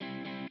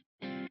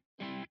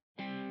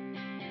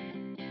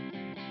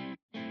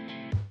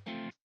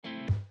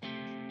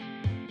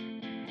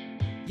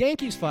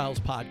Yankees Files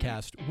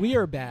podcast. We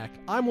are back.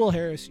 I'm Will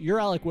Harris, you're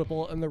Alec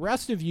Whipple, and the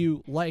rest of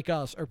you, like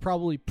us, are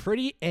probably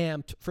pretty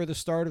amped for the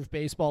start of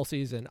baseball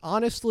season.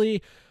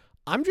 Honestly,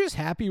 I'm just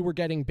happy we're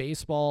getting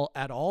baseball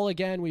at all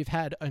again. We've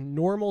had a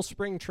normal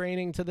spring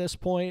training to this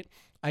point.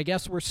 I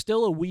guess we're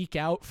still a week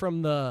out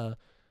from the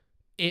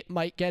it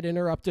might get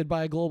interrupted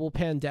by a global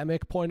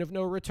pandemic point of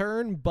no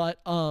return, but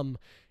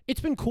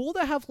it's been cool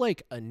to have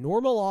like a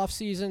normal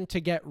offseason to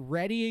get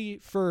ready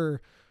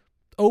for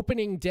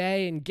opening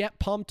day and get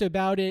pumped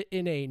about it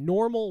in a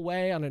normal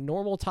way on a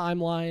normal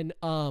timeline.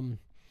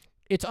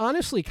 It's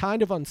honestly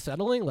kind of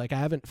unsettling. Like, I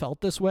haven't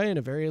felt this way in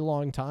a very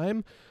long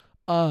time,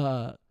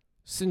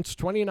 since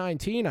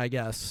 2019, I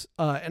guess.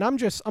 And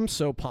I'm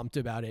so pumped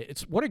about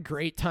it. What a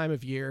great time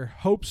of year.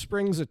 Hope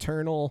springs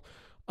eternal.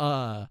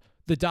 The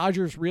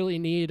Dodgers really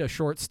need a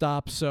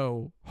shortstop,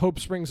 so hope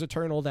springs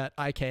eternal that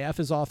IKF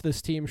is off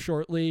this team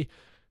shortly.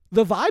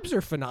 The vibes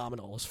are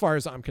phenomenal as far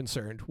as I'm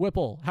concerned.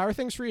 Whipple, how are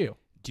things for you?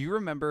 Do you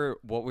remember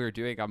what we were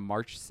doing on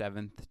March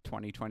 7th,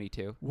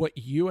 2022? What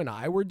you and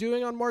I were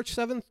doing on March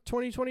 7th,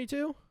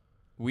 2022?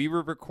 We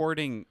were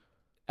recording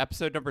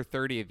episode number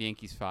 30 of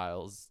Yankees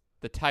Files,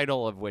 the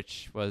title of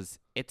which was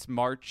It's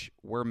March,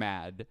 We're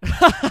Mad.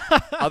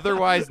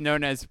 Otherwise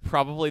known as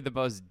probably the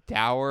most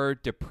dour,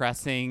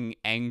 depressing,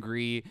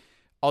 angry.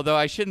 Although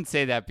I shouldn't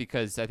say that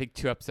because I think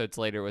 2 episodes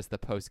later was the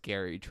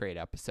post-Gary trade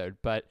episode.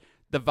 But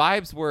the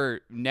vibes were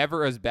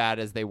never as bad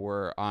as they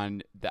were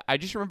on I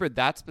just remember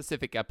that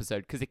specific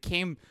episode because it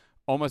came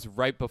almost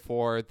right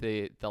before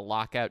the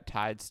lockout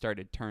tide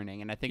started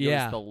turning. And I think it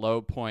was the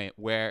low point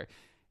where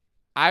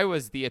I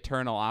was the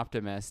eternal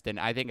optimist. And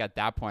I think at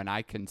that point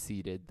I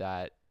conceded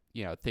that,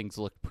 things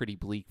looked pretty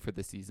bleak for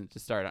the season to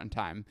start on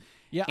time.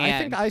 Yeah, I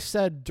think I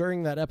said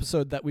during that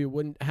episode that we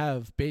wouldn't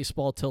have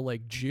baseball till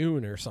like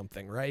June or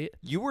something, right?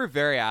 You were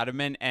very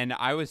adamant, and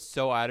I was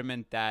so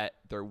adamant that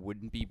there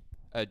wouldn't be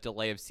a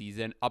delay of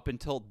season up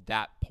until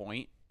that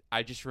point.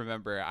 I just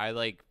remember I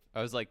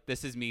was like,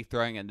 this is me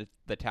throwing in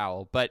the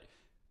towel. But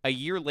a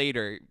year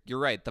later, you're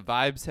right. The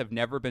vibes have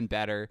never been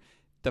better.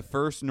 The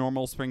first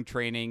normal spring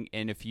training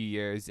in a few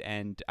years.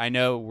 And I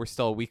know we're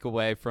still a week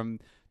away from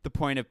the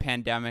point of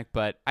pandemic,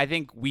 but I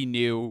think we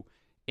knew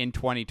in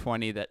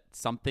 2020 that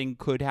something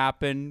could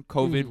happen.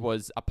 COVID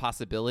was a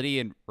possibility.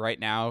 And right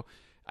now,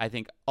 I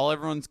think all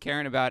everyone's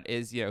caring about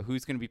is,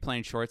 who's going to be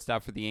playing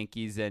shortstop for the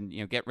Yankees and,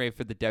 get ready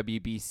for the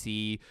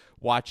WBC,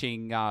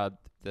 watching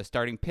the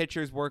starting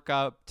pitchers work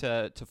up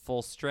to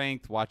full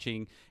strength,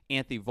 watching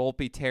Anthony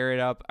Volpe tear it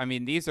up. I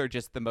mean, these are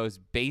just the most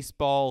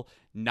baseball,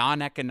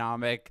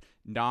 non-economic,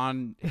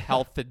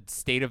 non-health and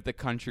state of the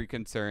country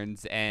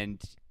concerns, and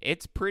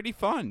it's pretty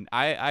fun.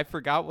 I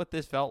forgot what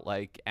this felt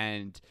like,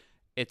 and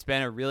it's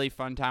been a really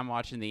fun time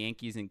watching the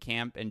Yankees in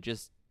camp and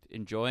just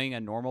enjoying a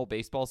normal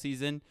baseball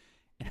season.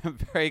 And I'm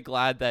very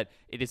glad that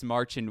it is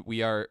March and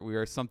we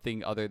are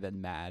something other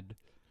than mad.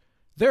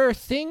 There are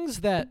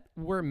things that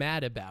we're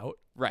mad about.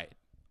 Right.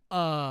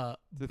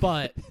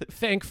 But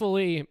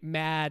thankfully,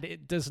 mad,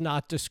 it does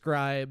not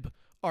describe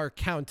our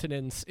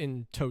countenance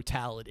in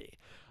totality.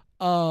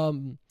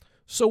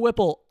 So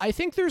Whipple, I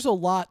think there's a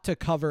lot to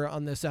cover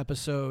on this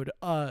episode.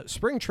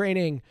 Spring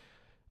training,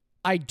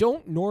 I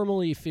don't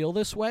normally feel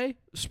this way.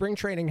 Spring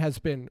training has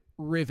been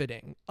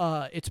riveting.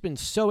 It's been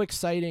so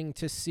exciting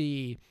to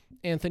see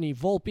Anthony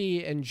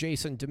Volpe and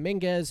Jason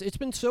Dominguez. It's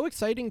been so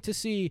exciting to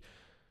see,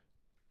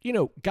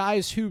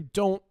 guys who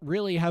don't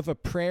really have a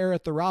prayer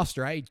at the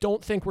roster. I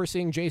don't think we're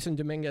seeing Jason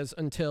Dominguez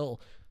until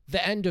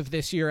the end of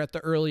this year at the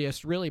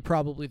earliest, really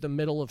probably the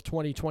middle of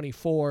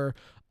 2024.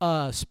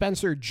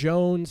 Spencer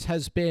Jones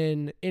has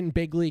been in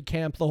big league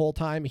camp the whole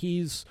time.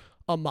 He's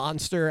a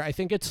monster. I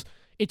think it's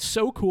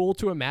so cool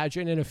to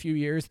imagine in a few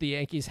years the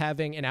Yankees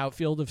having an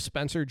outfield of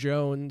Spencer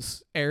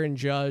Jones, Aaron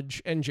Judge,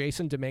 and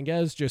Jason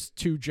Dominguez, just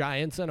 2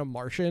 giants and a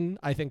Martian.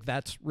 I think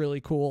that's really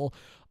cool.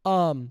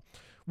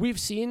 We've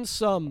seen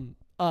some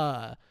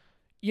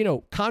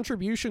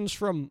contributions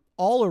from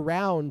all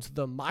around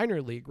the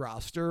minor league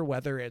roster,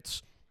 whether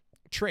it's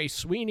Trey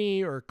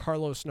Sweeney or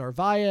Carlos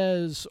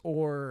Narvaez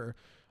or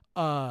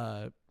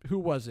who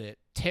was it?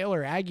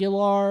 Taylor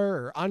Aguilar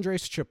or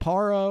Andres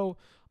Chaparro.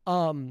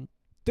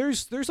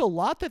 There's a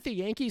lot that the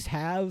Yankees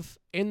have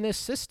in this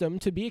system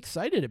to be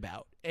excited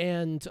about.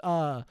 And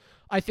I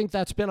think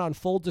that's been on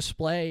full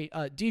display.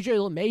 DJ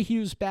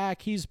LeMahieu's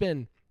back. He's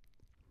been,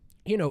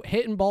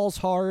 hitting balls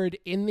hard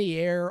in the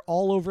air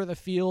all over the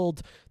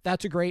field.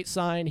 That's a great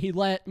sign. He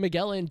let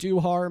Miguel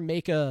Andujar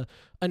make a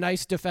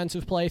nice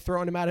defensive play,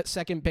 throwing him out at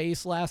second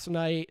base last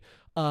night.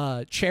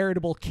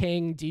 Charitable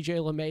king, DJ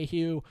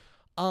LeMahieu.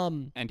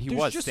 And he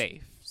was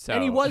safe. So.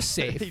 And he was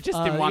safe. He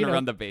just didn't want to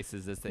run the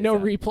bases, as they no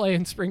said. replay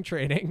in spring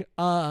training.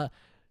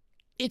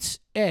 It's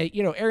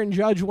Aaron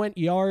Judge went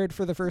yard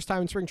for the first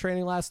time in spring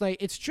training last night.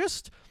 It's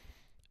just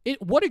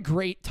what a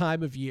great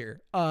time of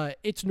year.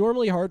 It's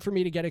normally hard for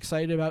me to get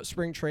excited about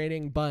spring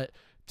training, but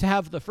to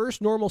have the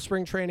first normal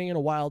spring training in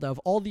a while, to have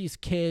all these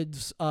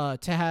kids, to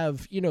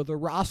have, the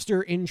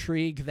roster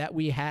intrigue that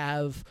we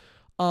have,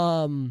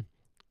 it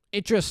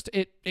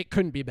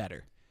couldn't be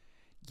better.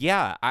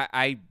 Yeah,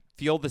 I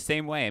feel the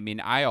same way. I mean,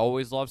 I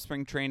always love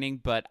spring training,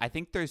 but I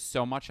think there's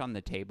so much on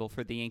the table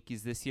for the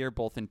Yankees this year,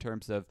 both in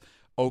terms of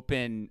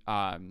open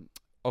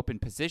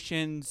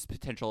positions,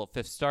 potential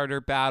fifth starter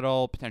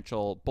battle,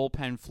 potential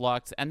bullpen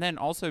flux, and then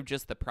also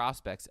just the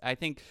prospects. I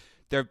think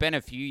there have been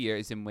a few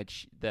years in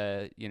which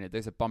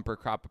there's a bumper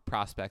crop of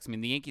prospects. I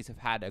mean, the Yankees have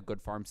had a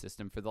good farm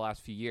system for the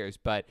last few years,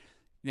 but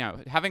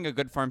having a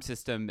good farm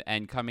system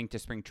and coming to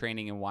spring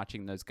training and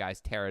watching those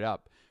guys tear it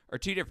up are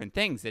two different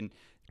things. And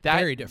that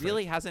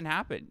really hasn't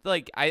happened.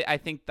 Like, I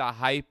think the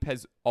hype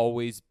has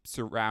always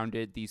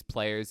surrounded these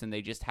players and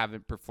they just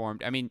haven't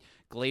performed. I mean,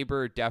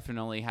 Glaber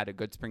definitely had a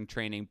good spring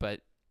training, but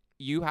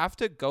you have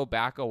to go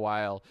back a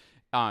while,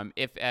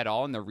 if at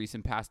all, in the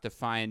recent past to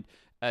find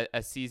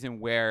a season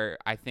where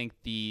I think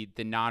the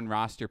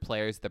non-roster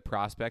players, the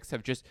prospects,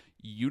 have just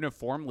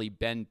uniformly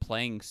been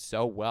playing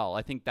so well.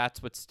 I think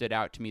that's what stood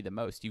out to me the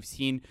most. You've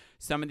seen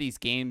some of these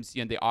games,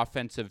 the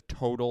offensive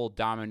total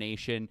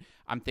domination.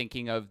 I'm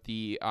thinking of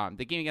the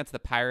game against the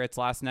Pirates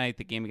last night,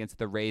 the game against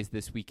the Rays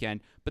this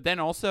weekend, but then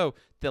also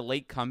the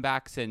late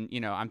comebacks, and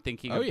I'm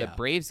thinking of the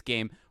Braves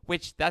game,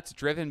 which that's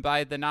driven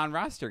by the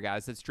non-roster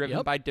guys. It's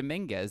driven by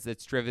Dominguez.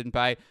 It's driven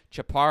by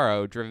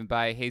Chaparro, driven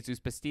by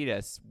Jesus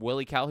Bastidas,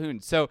 Willie Calhoun.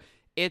 So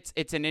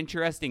it's an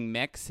interesting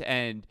mix,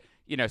 and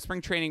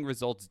spring training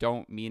results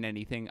don't mean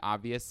anything,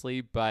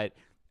 obviously, but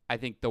I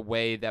think the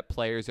way that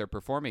players are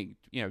performing,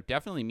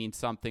 definitely means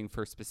something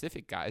for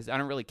specific guys. I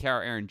don't really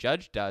care how Aaron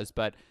Judge does,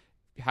 but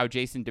how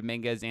Jason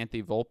Dominguez,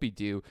 Anthony Volpe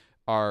do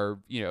are,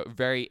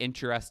 very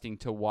interesting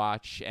to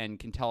watch and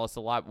can tell us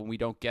a lot when we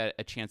don't get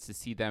a chance to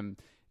see them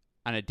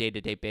on a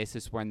day-to-day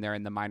basis when they're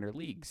in the minor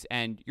leagues.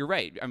 And you're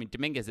right. I mean,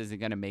 Dominguez isn't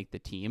going to make the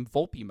team.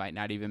 Volpe might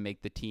not even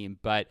make the team,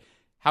 but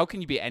how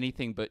can you be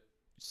anything but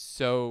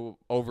so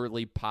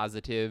overly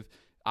positive,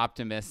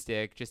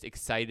 optimistic, just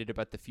excited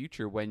about the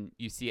future when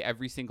you see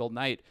every single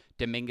night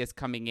Dominguez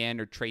coming in,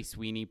 or Trey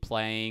Sweeney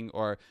playing,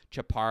 or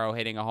Chaparro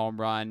hitting a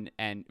home run,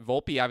 and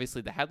Volpe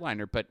obviously the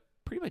headliner, but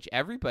pretty much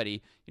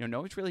everybody,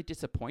 no one's really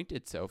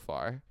disappointed so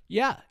far.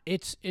 Yeah,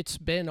 it's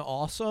been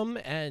awesome.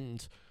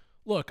 And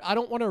look, I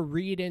don't want to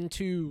read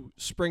into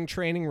spring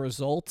training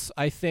results.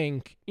 I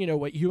think,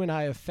 what you and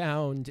I have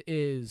found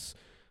is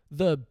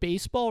the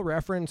Baseball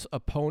Reference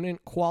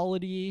opponent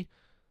quality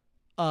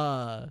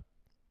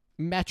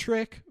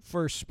metric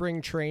for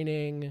spring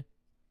training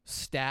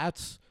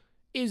stats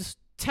is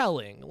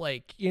telling.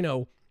 Like,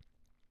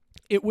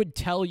 it would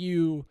tell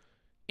you,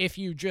 if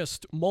you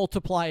just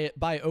multiply it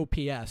by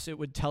OPS, it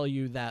would tell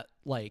you that,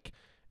 like,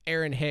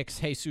 Aaron Hicks,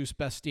 Jesus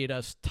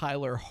Bastidas,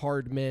 Tyler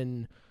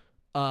Hardman,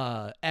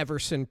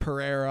 Everson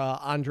Pereira,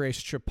 Andres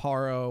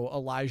Chaparro,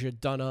 Elijah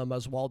Dunham,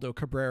 Oswaldo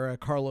Cabrera,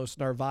 Carlos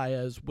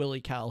Narvaez,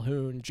 Willie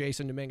Calhoun,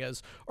 Jason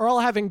Dominguez are all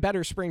having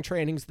better spring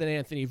trainings than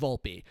Anthony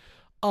Volpe.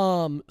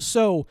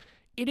 So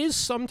it is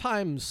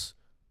sometimes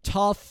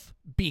tough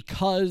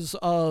because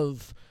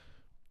of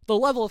the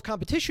level of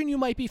competition you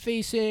might be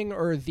facing,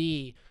 or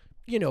the,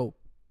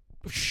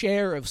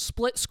 share of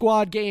split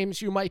squad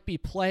games you might be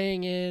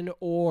playing in,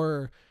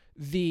 or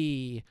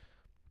the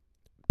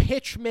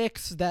pitch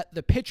mix that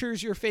the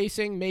pitchers you're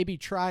facing may be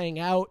trying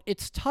out.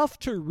 It's tough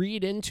to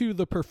read into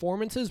the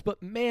performances,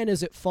 but man,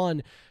 is it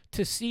fun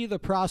to see the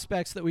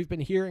prospects that we've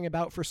been hearing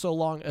about for so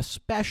long,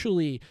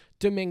 especially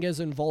Dominguez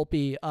and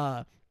Volpe,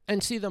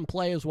 and see them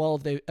play as well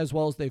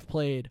as they've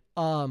played.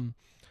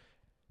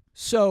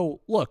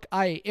 So look,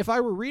 if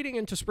I were reading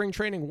into spring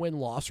training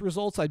win-loss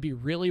results, I'd be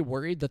really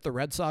worried that the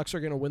Red Sox are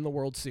going to win the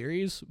World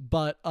Series,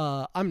 but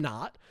I'm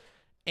not.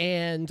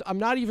 And I'm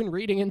not even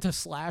reading into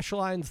slash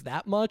lines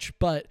that much,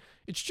 but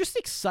it's just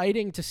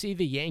exciting to see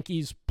the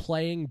Yankees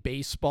playing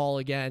baseball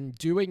again,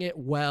 doing it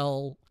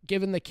well,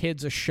 giving the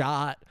kids a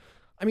shot.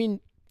 I mean,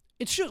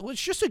 it's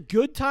just a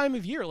good time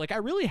of year. Like, I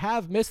really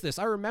have missed this.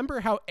 I remember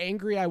how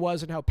angry I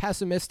was and how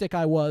pessimistic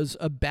I was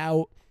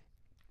about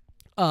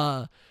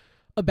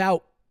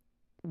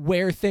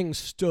where things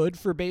stood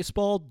for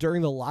baseball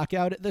during the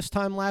lockout at this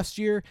time last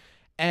year,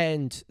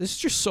 and this is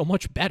just so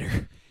much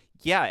better.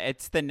 Yeah,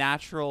 it's the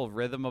natural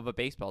rhythm of a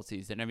baseball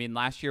season. I mean,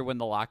 last year when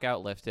the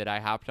lockout lifted, I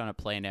hopped on a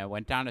plane and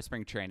went down to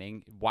spring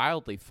training.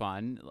 Wildly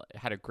fun,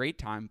 had a great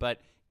time, but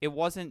it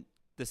wasn't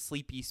the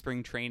sleepy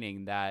spring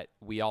training that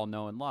we all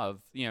know and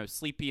love.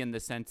 Sleepy in the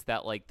sense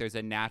that, like, there's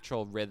a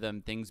natural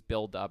rhythm, things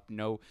build up.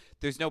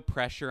 There's no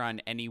pressure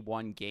on any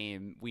one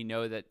game. We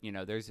know that,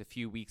 there's a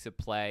few weeks of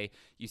play.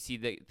 You see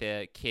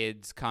the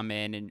kids come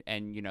in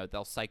and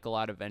they'll cycle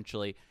out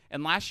eventually.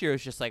 And last year it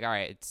was just like, all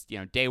right, it's,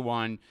 day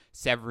one,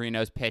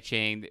 Severino's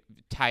pitching,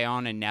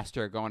 Taillon and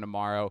Nestor are going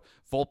tomorrow.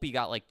 Volpe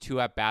got like 2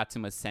 at-bats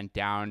and was sent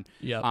down.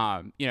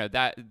 Yeah.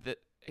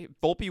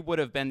 Volpe would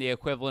have been the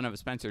equivalent of a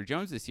Spencer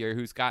Jones this year,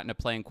 who's gotten to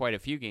play in quite a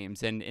few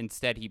games, and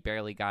instead he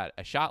barely got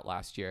a shot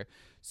last year.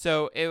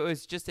 So it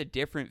was just a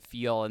different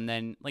feel. And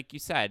then, like you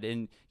said,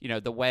 and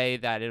the way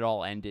that it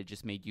all ended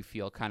just made you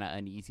feel kind of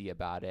uneasy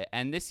about it.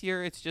 And this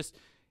year, it's just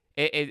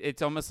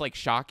it's almost like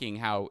shocking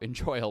how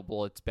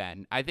enjoyable it's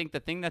been. I think the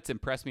thing that's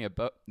impressed me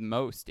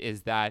most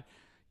is that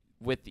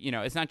with,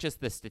 it's not just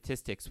the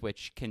statistics,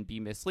 which can be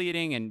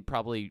misleading and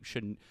probably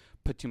shouldn't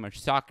put too much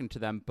stock into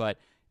them, but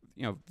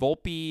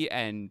Volpe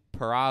and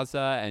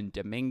Peraza and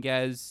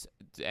Dominguez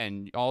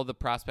and all the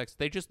prospects,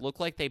 they just look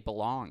like they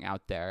belong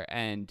out there.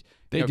 And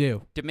they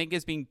do.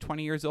 Dominguez being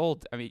 20 years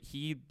old, I mean,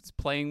 he's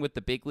playing with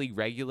the big league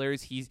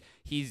regulars. He's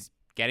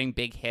getting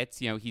big hits.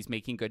 He's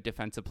making good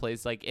defensive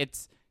plays. Like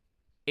it's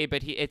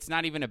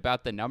not even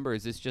about the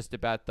numbers. It's just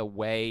about the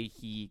way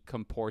he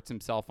comports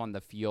himself on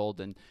the field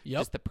and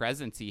just the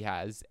presence he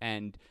has.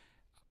 And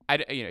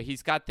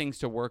he's got things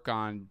to work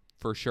on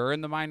for sure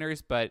in the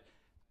minors, but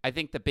I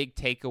think the big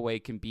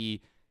takeaway can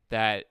be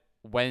that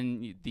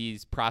when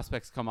these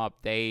prospects come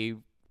up, they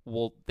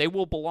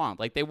will belong.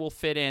 Like they will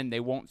fit in. They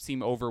won't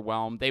seem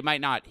overwhelmed. They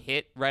might not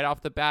hit right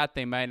off the bat.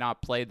 They might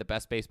not play the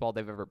best baseball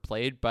they've ever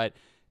played, but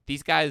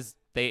these guys,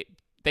 they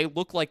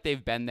look like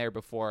they've been there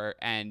before,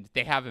 and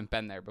they haven't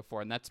been there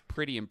before, and that's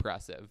pretty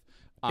impressive.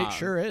 It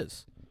sure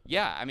is.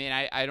 Yeah, I mean,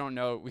 I don't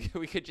know.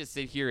 We could just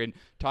sit here and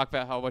talk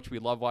about how much we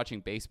love watching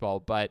baseball,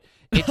 but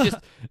it's just,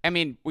 I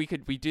mean, we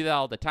do that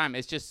all the time.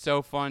 It's just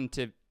so fun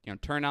to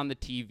turn on the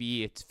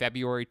TV. It's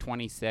February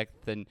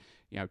 26th, and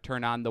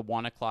turn on the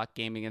 1:00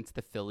 game against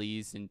the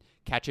Phillies and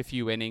catch a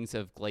few innings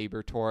of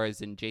Gleyber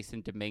Torres and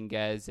Jason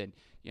Dominguez and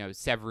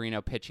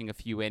Severino pitching a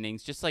few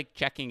innings, just like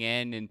checking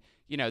in. And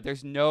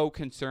there's no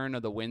concern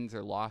of the wins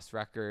or loss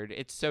record.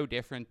 It's so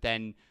different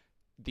than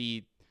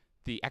the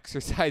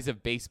exercise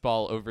of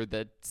baseball over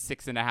the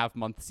 6.5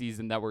 month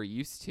season that we're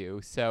used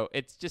to. So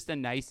it's just a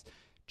nice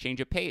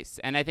change of pace.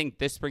 And I think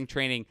this spring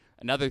training,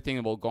 another thing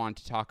that we'll go on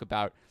to talk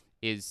about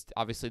is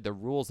obviously the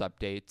rules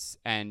updates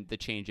and the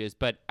changes,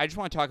 but I just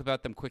want to talk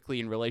about them quickly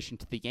in relation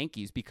to the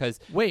Yankees because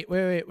wait.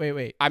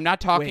 I'm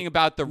not talking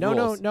about the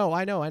rules. No,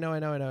 I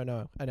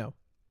know.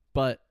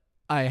 But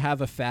I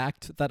have a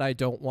fact that I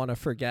don't want to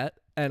forget,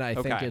 and I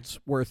think it's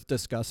worth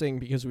discussing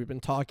because we've been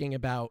talking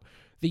about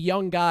the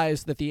young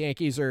guys that the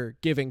Yankees are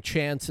giving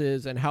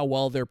chances and how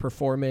well they're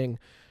performing.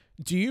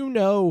 Do you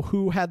know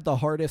who had the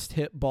hardest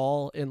hit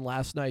ball in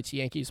last night's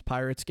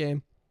Yankees-Pirates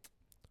game?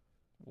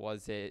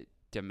 Was it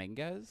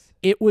Dominguez?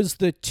 It was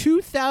the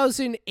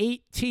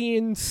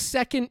 2018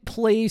 second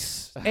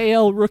place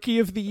AL Rookie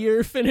of the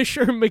Year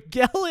finisher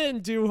Miguel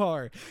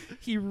Andujar.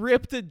 He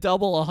ripped a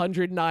double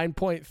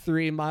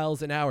 109.3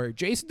 miles an hour.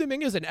 Jason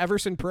Dominguez and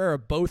Everson Pereira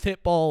both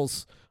hit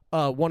balls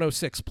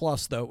 106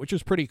 plus though, which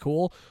is pretty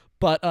cool.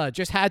 But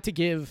just had to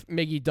give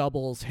Miggy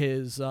Doubles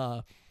his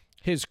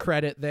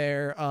credit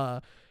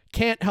there.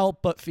 Can't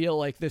help but feel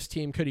like this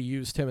team could have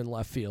used him in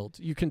left field.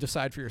 You can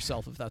decide for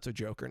yourself if that's a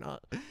joke or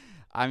not.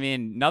 I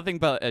mean, nothing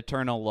but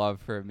eternal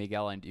love for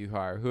Miguel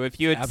Andujar, who if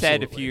you had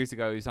said a few years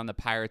ago he was on the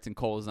Pirates and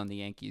Cole was on the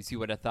Yankees, you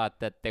would have thought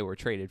that they were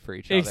traded for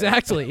each other.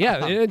 Exactly, yeah.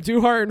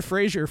 Andujar and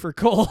Frazier for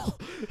Cole.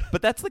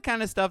 But that's the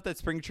kind of stuff that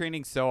spring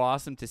training's so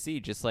awesome to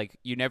see. Just like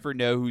you never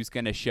know who's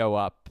going to show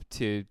up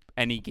to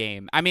any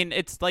game. I mean,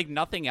 it's like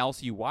nothing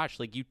else you watch.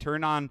 Like you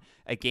turn on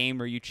a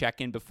game or you check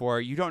in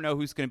before, you don't know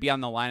who's going to be on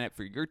the lineup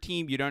for your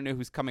team. You don't know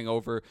who's coming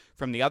over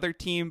from the other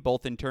team,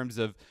 both in terms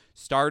of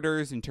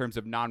starters, in terms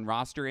of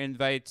non-roster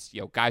invites,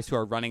 guys who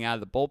are running out of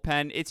the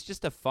bullpen. It's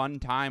just a fun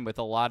time with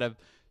a lot of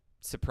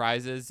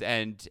surprises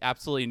and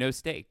absolutely no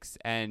stakes.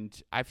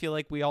 And I feel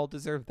like we all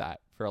deserve that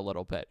for a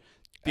little bit.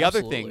 The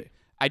other thing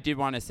I did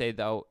want to say,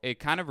 though, it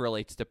kind of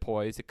relates to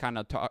poise. It kind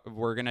of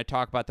we're going to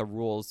talk about the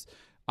rules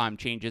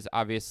changes,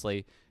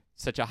 obviously,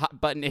 such a hot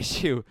button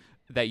issue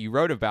that you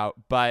wrote about.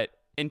 But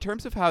in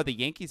terms of how the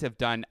Yankees have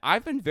done,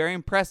 I've been very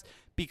impressed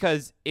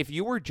because if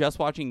you were just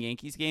watching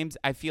Yankees games,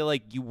 I feel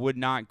like you would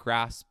not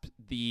grasp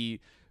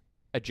the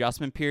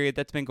adjustment period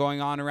that's been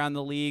going on around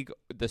the league,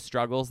 the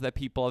struggles that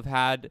people have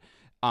had,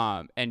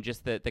 and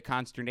just the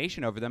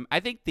consternation over them. I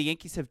think the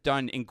Yankees have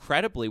done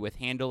incredibly with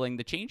handling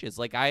the changes.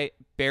 Like I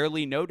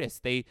barely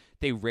noticed. They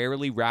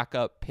rarely rack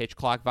up pitch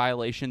clock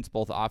violations,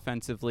 both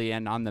offensively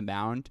and on the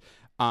mound.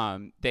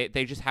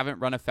 They just haven't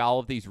run afoul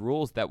of these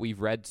rules that we've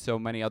read so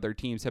many other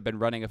teams have been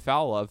running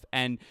afoul of.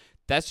 And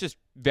that's just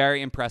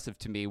very impressive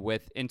to me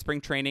in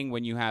spring training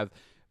when you have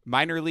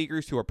minor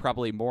leaguers who are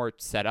probably more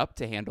set up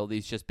to handle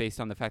these just based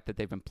on the fact that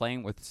they've been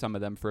playing with some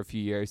of them for a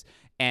few years,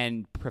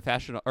 and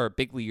professional or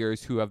big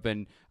leaguers who have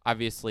been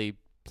obviously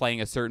playing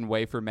a certain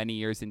way for many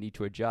years and need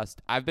to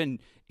adjust. I've been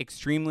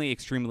extremely,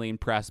 extremely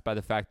impressed by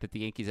the fact that the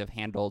Yankees have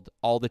handled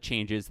all the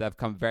changes that have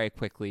come very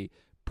quickly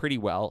pretty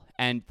well.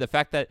 And the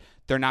fact that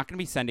they're not going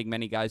to be sending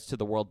many guys to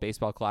the World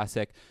Baseball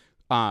Classic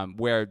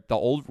where the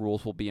old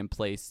rules will be in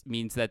place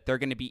means that they're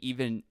going to be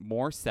even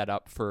more set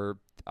up for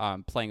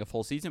playing a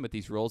full season with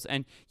these rules.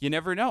 And you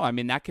never know. I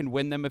mean, that can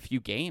win them a few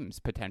games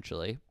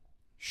potentially.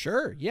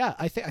 Sure. Yeah,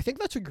 I think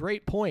that's a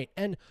great point.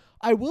 And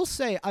I will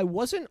say I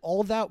wasn't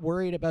all that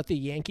worried about the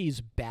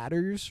Yankees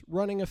batters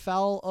running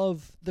afoul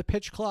of the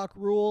pitch clock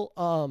rule,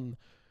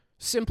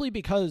 simply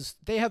because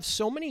they have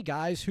so many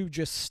guys who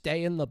just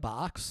stay in the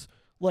box.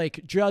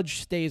 Like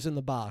Judge stays in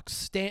the box,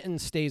 Stanton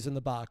stays in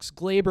the box,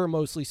 Gleyber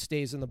mostly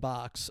stays in the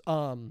box.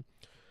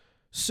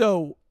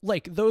 So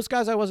like those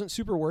guys I wasn't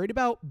super worried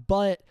about,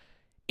 but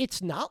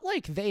it's not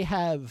like they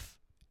have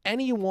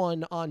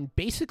anyone on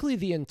basically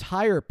the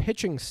entire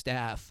pitching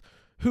staff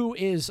who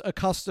is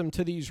accustomed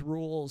to these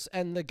rules,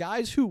 and the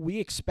guys who we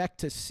expect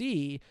to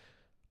see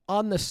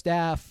on the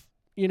staff,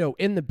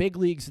 in the big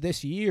leagues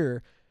this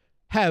year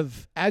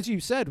have, as you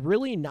said,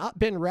 really not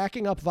been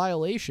racking up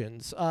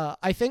violations.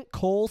 I think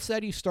Cole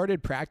said he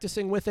started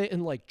practicing with it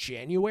in like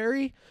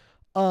January.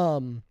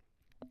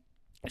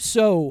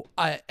 So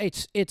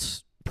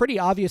it's pretty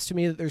obvious to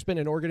me that there's been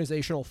an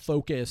organizational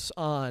focus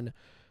on,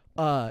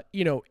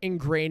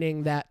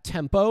 ingraining that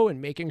tempo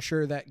and making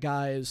sure that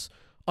guys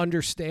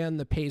understand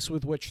the pace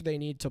with which they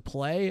need to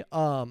play.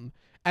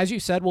 As you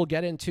said, we'll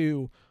get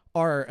into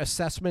our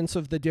assessments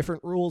of the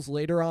different rules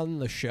later on in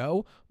the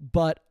show,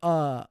 but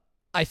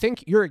I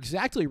think you're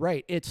exactly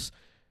right. It's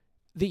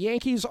the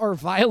Yankees are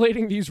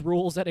violating these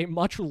rules at a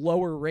much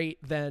lower rate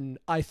than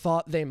I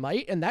thought they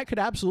might, and that could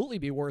absolutely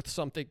be worth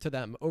something to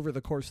them over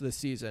the course of the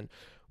season.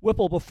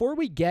 Whipple, before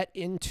we get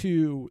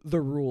into the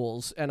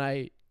rules, and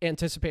I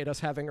anticipate us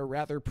having a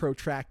rather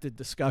protracted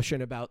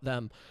discussion about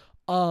them,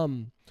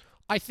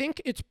 I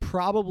think it's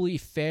probably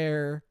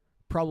fair,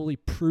 probably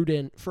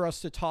prudent for us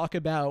to talk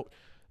about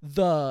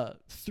the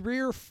 3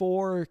 or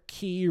 4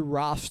 key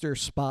roster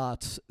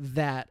spots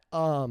that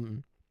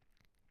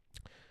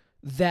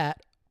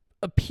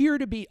appear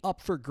to be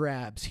up for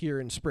grabs here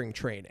in spring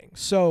training.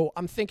 So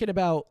I'm thinking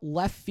about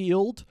left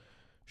field,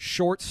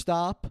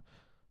 shortstop,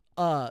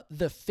 the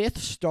 5th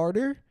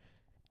starter,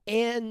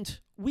 and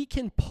we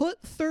can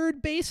put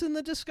third base in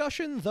the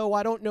discussion, though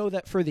I don't know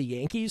that for the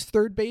Yankees,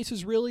 third base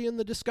is really in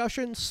the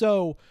discussion.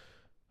 So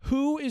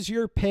who is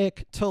your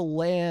pick to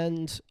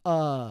land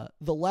the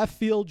left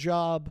field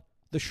job,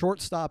 the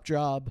shortstop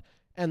job,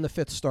 and the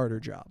 5th starter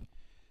job?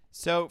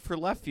 So for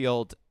left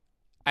field,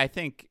 I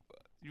think,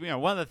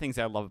 one of the things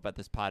I love about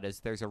this pod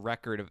is there's a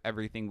record of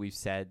everything we've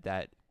said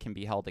that can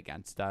be held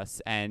against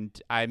us. And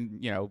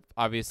I'm,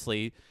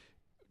 obviously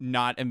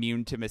not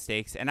immune to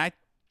mistakes. And I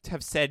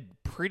have said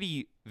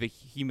pretty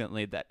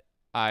vehemently that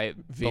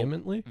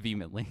Vehemently?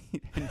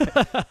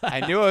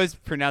 I knew I was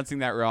pronouncing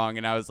that wrong,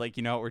 and I was like,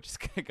 we're just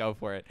gonna go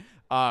for it.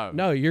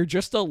 No, you're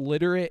just a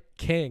literate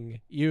king.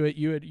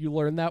 You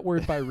learned that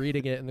word by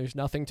reading it, and there's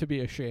nothing to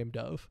be ashamed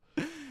of.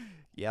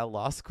 Yeah,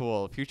 law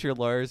school, future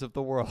lawyers of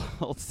the world.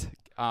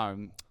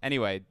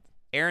 Anyway,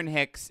 Aaron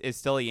Hicks is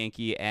still a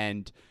Yankee,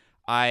 and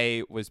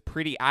I was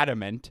pretty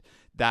adamant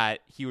that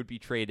he would be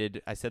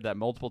traded. I said that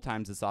multiple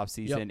times this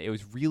offseason. Yep. It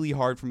was really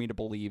hard for me to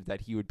believe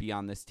that he would be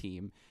on this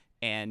team,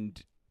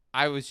 and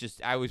I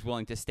was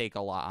willing to stake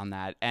a lot on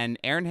that. And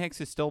Aaron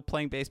Hicks is still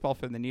playing baseball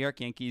for the New York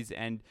Yankees,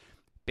 and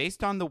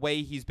based on the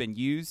way he's been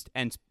used,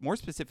 and more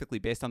specifically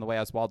based on the way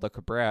Oswaldo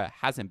Cabrera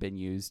hasn't been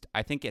used,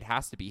 I think it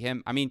has to be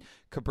him. I mean,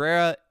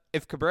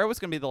 if Cabrera was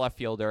going to be the left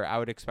fielder, I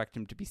would expect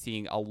him to be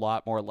seeing a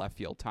lot more left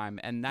field time,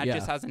 and that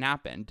just hasn't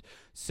happened.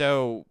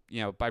 So,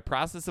 by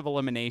process of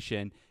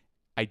elimination,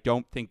 I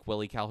don't think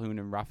Willie Calhoun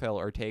and Rafael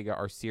Ortega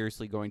are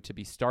seriously going to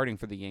be starting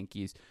for the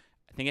Yankees.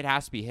 I think it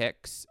has to be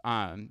Hicks.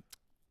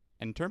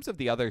 In terms of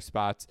the other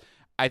spots,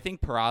 I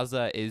think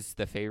Peraza is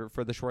the favorite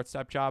for the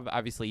shortstop job.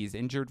 Obviously, he's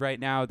injured right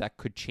now. That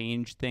could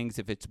change things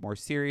if it's more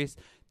serious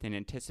than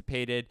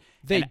anticipated.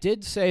 They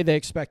did say they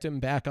expect him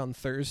back on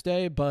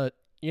Thursday, but,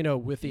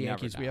 with the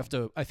Yankees, we have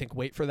to, I think,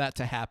 wait for that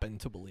to happen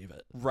to believe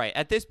it. Right.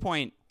 At this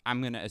point,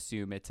 I'm going to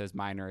assume it's as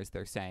minor as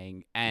they're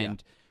saying.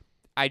 And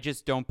I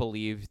just don't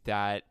believe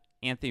that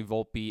Anthony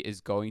Volpe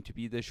is going to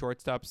be the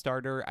shortstop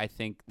starter. I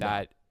think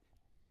that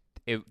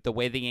the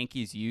way the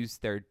Yankees use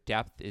their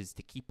depth is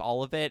to keep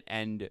all of it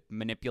and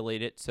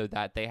manipulate it so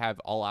that they have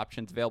all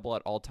options available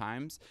at all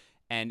times.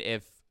 And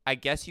I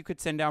guess you could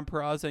send down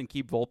Peraza and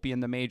keep Volpe in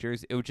the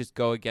majors, it would just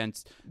go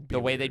against the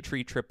way they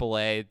treat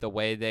AAA, the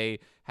way they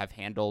have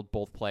handled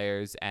both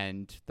players,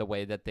 and the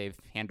way that they've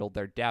handled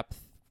their depth.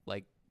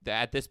 Like,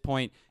 at this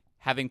point,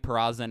 having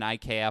Peraza and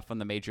IKF on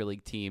the major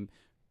league team,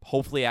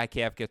 hopefully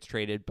IKF gets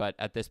traded, but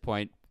at this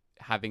point,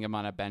 having him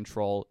on a bench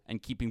role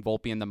and keeping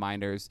Volpe in the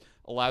minors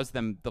allows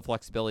them the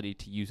flexibility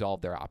to use all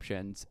of their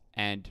options.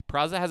 And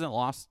Peraza hasn't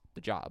lost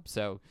the job,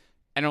 so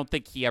I don't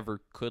think he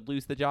ever could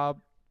lose the job,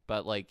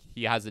 but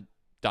he hasn't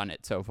done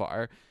it so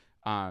far.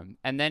 And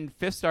then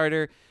 5th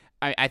starter,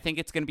 I think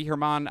it's going to be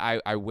Herman.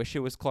 I wish it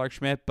was Clark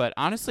Schmidt, but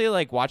honestly,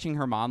 watching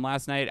Herman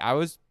last night, I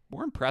was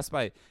more impressed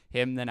by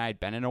him than I'd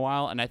been in a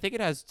while, and I think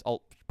it has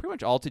pretty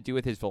much all to do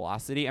with his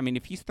velocity. I mean,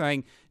 if he's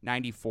throwing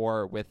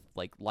 94 with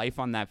life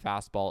on that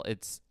fastball,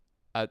 it's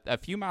a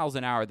few miles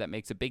an hour that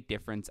makes a big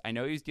difference. I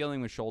know he was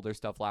dealing with shoulder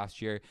stuff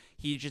last year.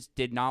 He just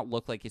did not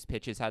look like his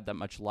pitches had that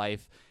much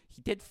life.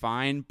 He did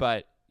fine,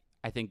 but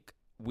I think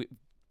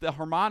the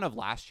Herman of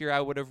last year, I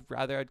would have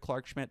rather had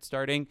Clark Schmidt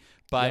starting.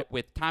 But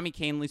with Tommy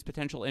Kahnle's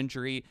potential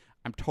injury,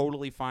 I'm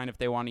totally fine if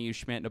they want to use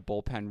Schmidt in a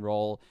bullpen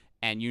role,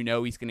 and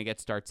he's going to get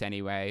starts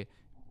anyway.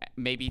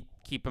 Maybe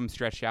keep him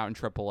stretched out in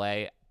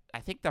AAA. I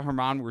think the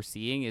Herman we're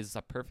seeing is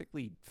a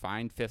perfectly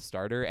fine 5th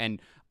starter.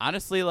 And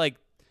honestly,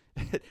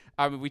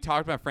 I mean, we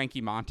talked about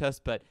Frankie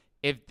Montas, but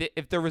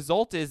if the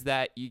result is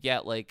that you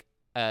get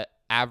a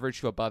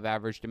average to above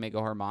average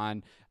Domingo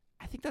Herman,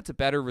 I think that's a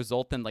better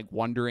result than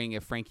wondering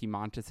if Frankie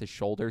Montas'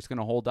 shoulder is going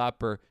to hold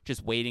up or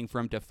just waiting for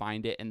him to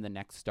find it in the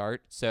next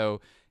start.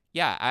 So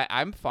Yeah,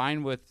 I'm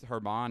fine with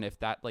Herman if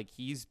that, like,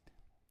 he's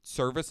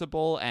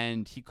serviceable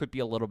and he could be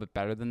a little bit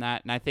better than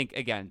that. And I think,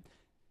 again,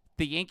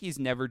 the Yankees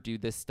never do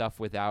this stuff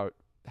without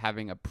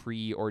having a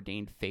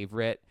preordained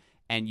favorite.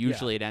 And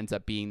usually it ends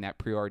up being that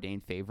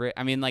preordained favorite.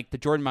 I mean, like the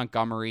Jordan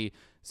Montgomerys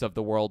of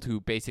the world who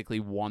basically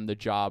won the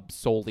job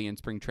solely in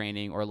spring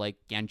training, or like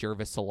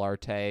Yangervis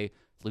Solarte,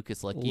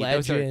 Lucas Luetge.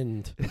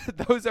 Legend.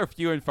 Those are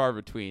few and far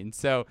between.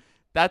 So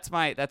that's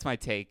my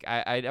take.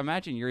 I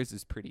imagine yours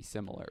is pretty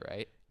similar,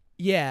 right?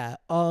 Yeah.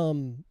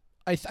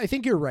 I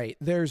think you're right.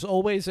 There's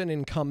always an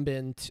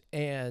incumbent,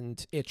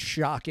 and it's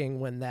shocking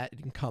when that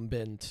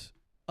incumbent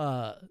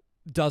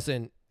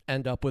doesn't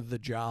end up with the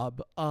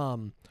job.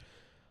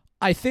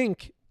 I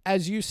think,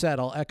 as you said,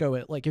 I'll echo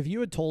it. Like, if you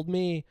had told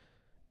me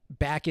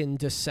back in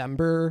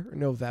December,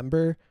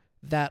 November,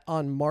 that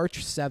on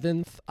March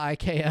 7th,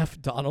 IKF,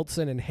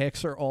 Donaldson, and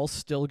Hicks are all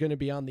still going to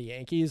be on the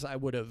Yankees, I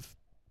would have,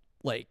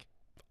 like,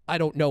 I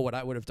don't know what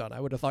I would have done. I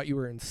would have thought you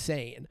were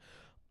insane.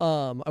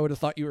 I would have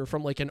thought you were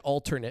from, like, an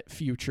alternate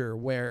future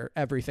where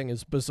everything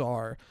is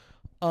bizarre.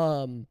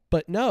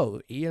 But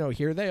no,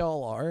 here they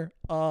all are.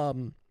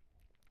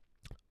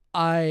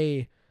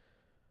 I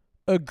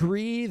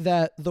agree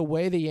that the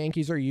way the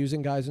Yankees are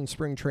using guys in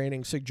spring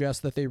training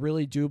suggests that they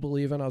really do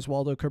believe in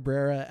Oswaldo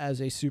Cabrera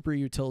as a super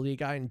utility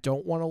guy and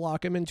don't want to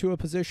lock him into a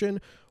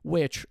position,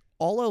 which,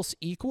 all else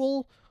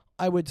equal,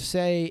 I would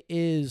say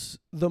is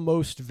the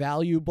most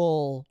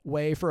valuable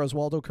way for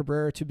Oswaldo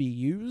Cabrera to be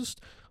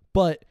used.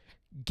 But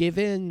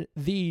given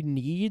the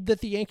need that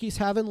the Yankees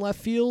have in left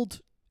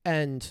field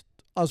and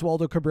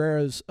Oswaldo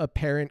Cabrera's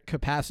apparent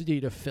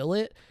capacity to fill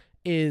it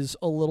is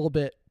a little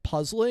bit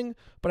puzzling.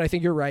 But I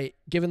think you're right.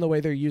 Given the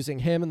way they're using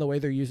him and the way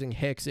they're using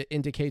Hicks, it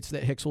indicates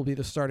that Hicks will be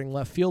the starting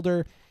left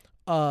fielder.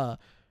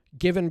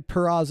 Given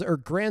Peraza, or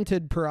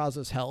granted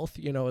Peraza's health,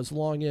 as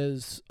long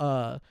as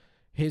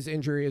his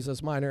injury is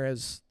as minor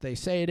as they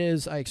say it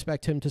is, I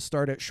expect him to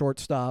start at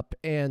shortstop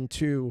and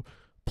to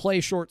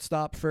play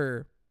shortstop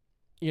for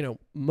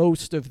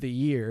most of the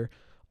year.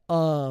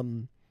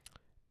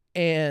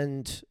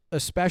 And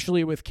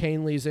especially with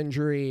Caneley's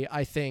injury,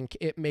 I think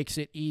it makes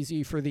it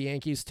easy for the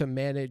Yankees to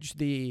manage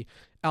the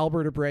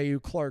Albert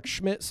Abreu, Clark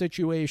Schmidt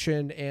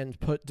situation and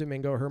put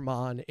Domingo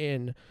Germán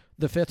in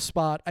the fifth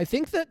spot. I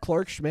think that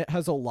Clark Schmidt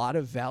has a lot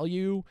of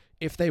value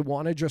if they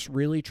want to just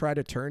really try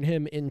to turn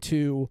him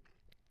into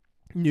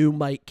new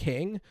Mike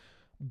King,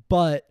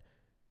 but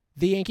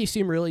the Yankees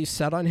seem really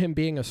set on him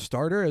being a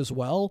starter as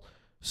well.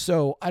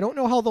 So I don't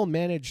know how they'll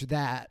manage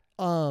that.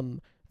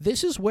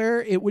 This is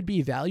where it would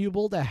be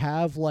valuable to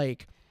have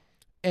like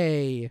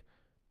a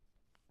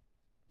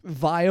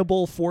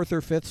viable fourth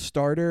or fifth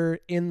starter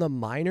in the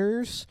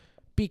minors,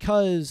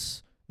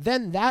 because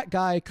then that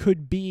guy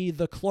could be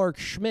the Clark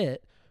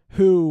Schmidt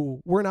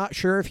who we're not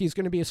sure if he's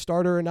going to be a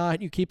starter or not.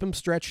 You keep him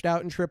stretched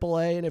out in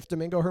AAA, and if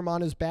Domingo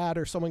Germán is bad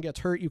or someone gets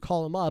hurt, you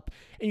call him up,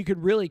 and you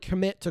could really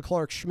commit to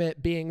Clark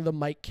Schmidt being the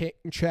Mike King,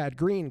 Chad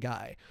Green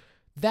guy.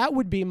 That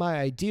would be my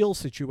ideal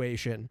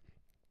situation.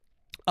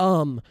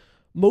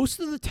 Most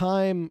of the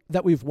time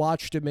that we've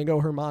watched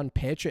Domingo Germán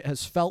pitch, it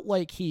has felt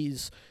like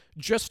he's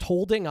just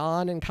holding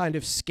on and kind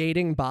of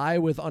skating by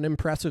with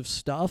unimpressive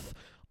stuff.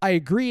 I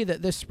agree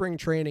that this spring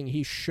training,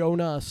 he's shown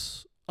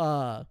us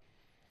a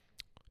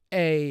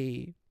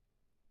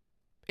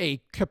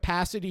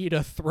capacity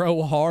to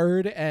throw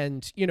hard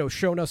and,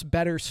 shown us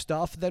better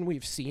stuff than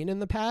we've seen in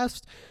the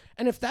past.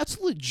 And if that's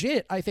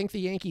legit, I think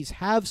the Yankees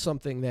have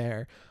something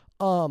there.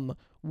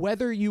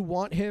 Whether you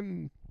want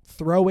him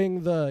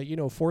throwing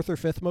the, fourth or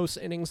fifth most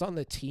innings on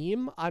the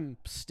team, I'm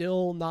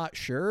still not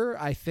sure.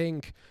 I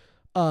think,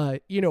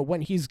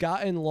 when he's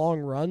gotten long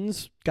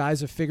runs,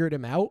 guys have figured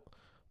him out.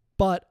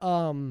 But,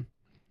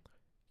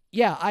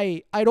 yeah,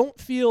 I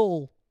don't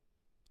feel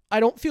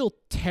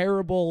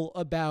terrible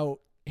about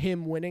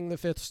him winning the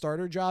fifth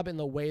starter job in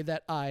the way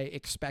that I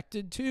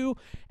expected to.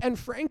 And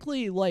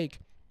frankly, like,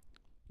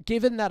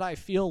 given that I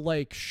feel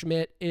like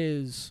Schmidt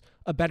is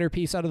a better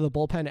piece out of the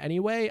bullpen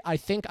anyway, I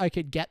think I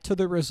could get to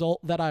the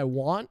result that I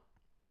want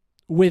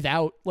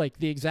without like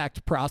the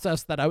exact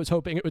process that I was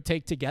hoping it would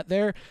take to get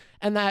there.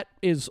 And that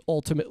is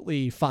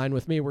ultimately fine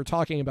with me. We're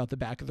talking about the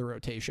back of the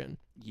rotation.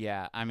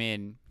 Yeah. I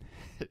mean,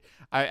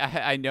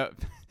 I know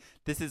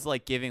this is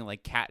like giving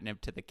like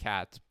catnip to the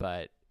cats,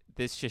 but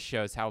this just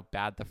shows how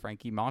bad the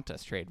Frankie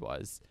Montas trade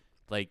was.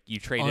 Like, you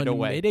traded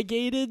away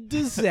unmitigated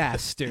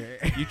disaster.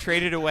 You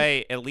traded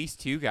away at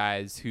least two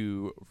guys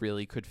who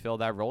really could fill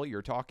that role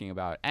you're talking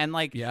about. And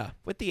like,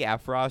 with the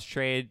Efros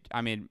trade,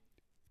 I mean,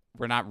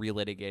 we're not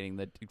relitigating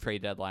the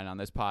trade deadline on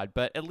this pod,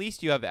 but at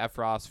least you have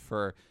Efros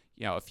for,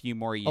 a few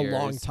more years. A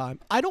long time.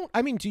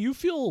 Do you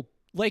feel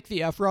like the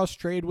Efros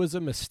trade was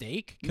a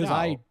mistake? Because No.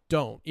 I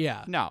don't.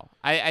 Yeah. No,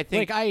 I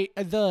think I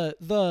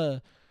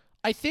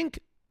think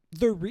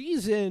the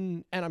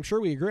reason, and I'm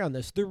sure we agree on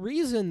this, the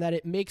reason that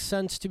it makes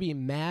sense to be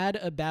mad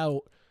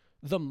about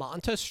the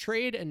Montas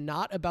trade and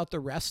not about the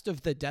rest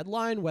of the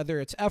deadline,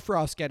 whether it's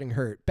Efros getting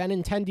hurt,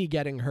 Benintendi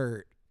getting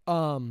hurt,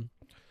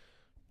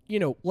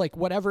 like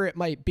whatever it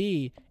might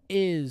be,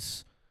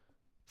 is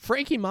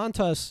Frankie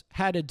Montas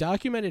had a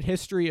documented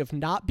history of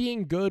not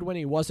being good when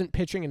he wasn't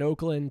pitching in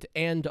Oakland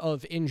and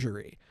of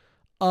injury.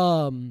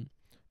 And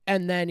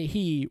then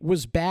he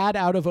was bad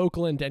out of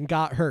Oakland and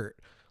got hurt.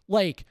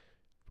 Like,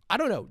 I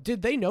don't know.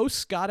 Did they know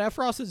Scott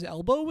Efros's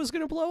elbow was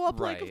going to blow up?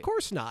 Right. Like, of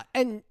course not.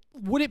 And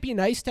would it be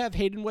nice to have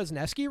Hayden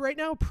Wesneski right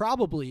now?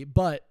 Probably.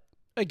 But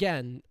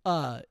again,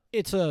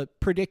 it's a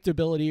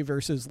predictability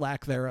versus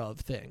lack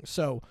thereof thing.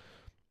 So,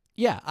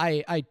 yeah,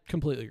 I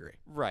completely agree.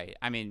 Right.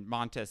 I mean,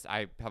 Montes,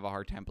 I have a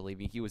hard time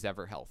believing he was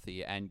ever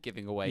healthy, and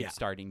giving away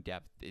starting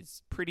depth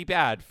is pretty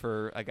bad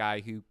for a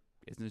guy who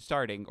isn't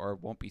starting or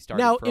won't be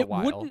starting now, for a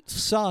while. Now, it wouldn't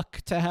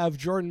suck to have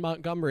Jordan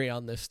Montgomery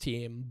on this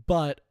team,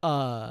 but,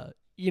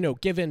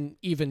 given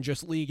even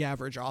just league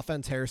average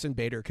offense, Harrison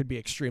Bader could be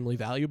extremely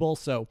valuable.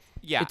 So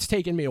it's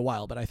taken me a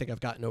while, but I think I've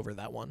gotten over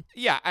that one.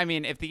 Yeah, I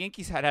mean, if the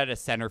Yankees had a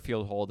center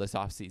field hole this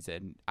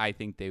offseason, I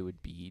think they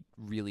would be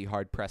really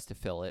hard-pressed to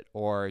fill it,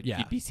 or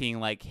you'd be seeing,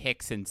 like,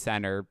 Hicks in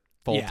center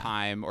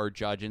full-time or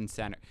Judge in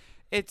center.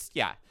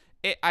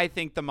 I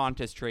think the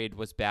Montes trade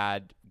was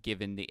bad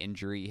given the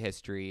injury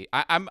history.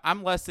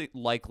 I'm less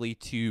likely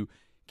to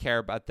care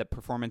about the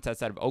performance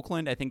outside of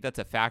Oakland. I think that's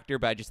a factor,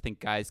 but I just think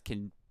guys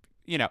can,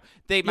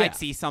 they might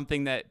see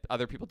something that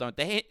other people don't.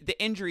 The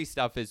injury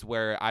stuff is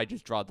where I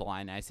just draw the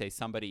line. I say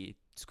somebody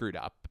screwed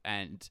up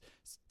and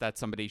that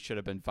somebody should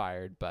have been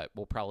fired, but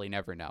we'll probably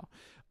never know.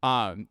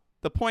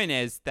 The point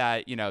is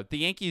that, the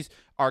Yankees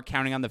are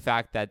counting on the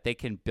fact that they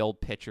can build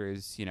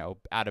pitchers,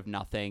 out of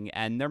nothing.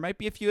 And there might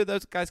be a few of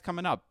those guys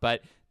coming up,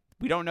 but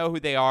we don't know who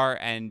they are.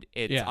 And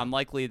it's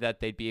unlikely that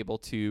they'd be able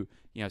to,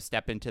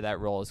 step into that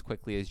role as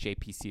quickly as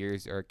JP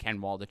Sears or Ken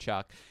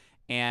Waldichuk.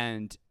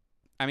 And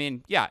I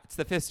mean, it's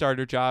the fifth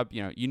starter job.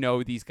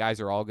 These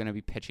guys are all going to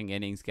be pitching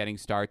innings, getting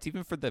starts,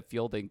 even for the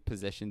fielding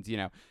positions.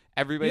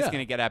 Everybody's going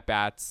to get at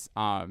bats.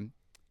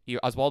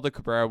 Oswaldo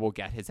Cabrera will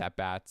get his at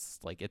bats.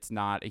 Like, it's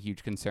not a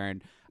huge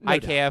concern. No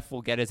IKF doubt.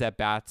 Will get his at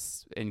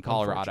bats in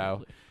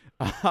Colorado.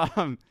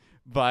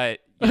 But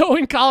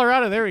in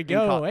Colorado, there we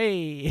go.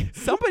 Hey,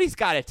 somebody's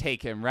got to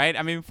take him, right?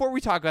 I mean, before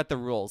we talk about the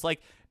rules,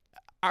 like,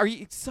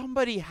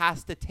 somebody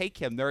has to take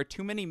him. There are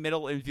too many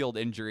middle infield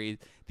injuries.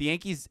 The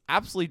Yankees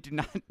absolutely do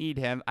not need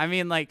him. I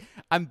mean, like,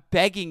 I'm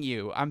begging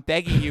you,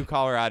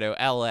 Colorado,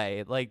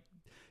 LA, like.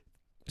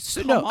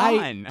 So, no,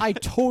 I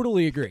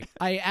totally agree.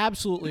 I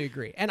absolutely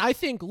agree. And I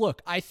think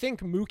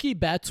Mookie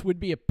Betts would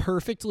be a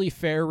perfectly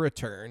fair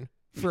return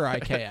for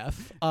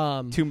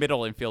IKF. Two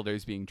middle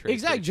infielders being traded.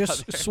 Exactly.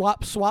 Just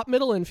swap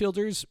middle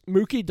infielders.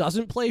 Mookie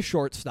doesn't play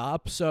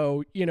shortstop,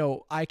 so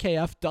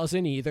IKF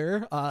doesn't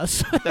either.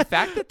 The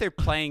fact that they're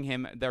playing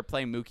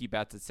Mookie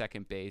Betts at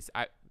second base.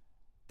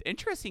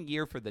 Interesting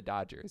year for the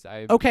Dodgers.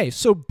 Okay,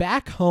 so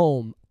back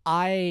home,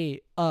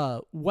 I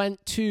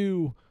went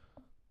to.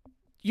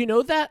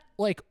 That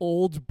like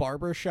old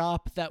barber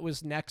shop that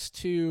was next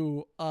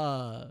to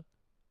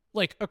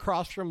like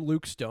across from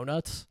Luke's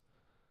Donuts?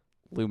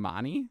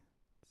 Lumani?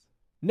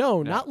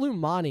 No, not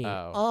Lumani.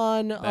 Oh.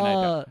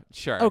 On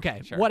sure.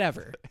 Okay, sure.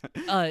 whatever.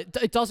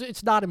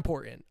 It's not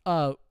important.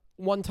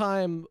 One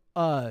time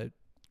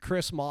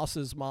Chris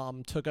Moss's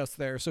mom took us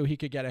there so he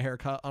could get a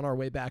haircut on our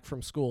way back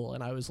from school.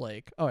 And I was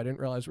like, oh, I didn't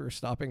realize we were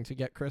stopping to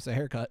get Chris a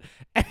haircut.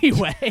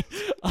 Anyway,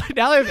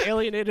 now that I've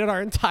alienated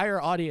our entire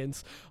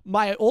audience,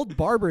 my old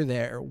barber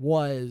there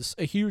was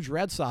a huge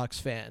Red Sox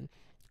fan.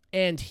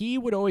 And he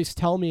would always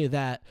tell me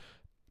that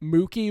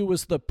Mookie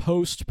was the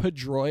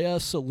post-Pedroia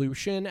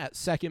solution at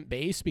second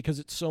base because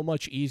it's so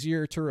much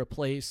easier to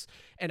replace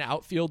an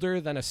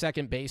outfielder than a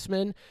second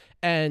baseman.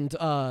 And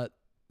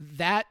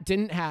that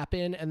didn't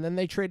happen, and then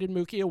they traded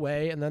Mookie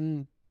away, and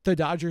then the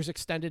Dodgers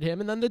extended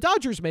him, and then the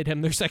Dodgers made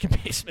him their second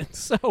baseman.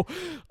 So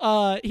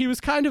he was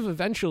kind of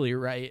eventually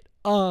right.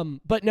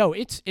 But no,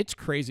 it's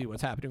crazy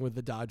what's happening with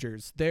the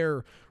Dodgers.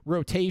 Their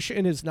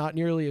rotation is not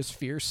nearly as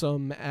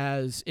fearsome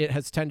as it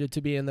has tended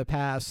to be in the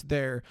past.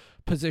 Their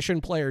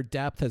position player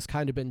depth has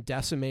kind of been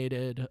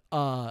decimated,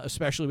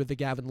 especially with the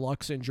Gavin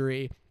Lux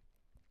injury.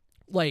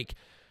 Like,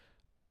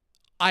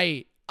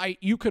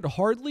 you could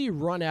hardly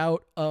run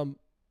out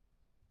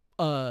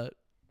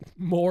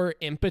more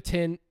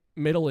impotent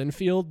middle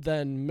infield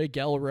than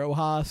Miguel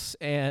Rojas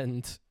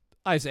and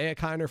Isaiah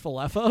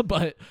Kiner-Falefa,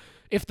 but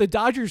if the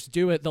Dodgers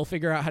do it, they'll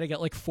figure out how to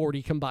get like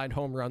 40 combined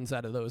home runs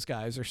out of those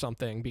guys or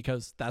something,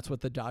 because that's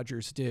what the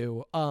Dodgers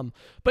do.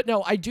 But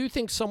no, I do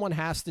think someone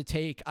has to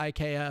take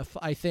IKF.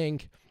 I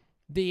think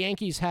the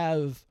Yankees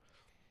have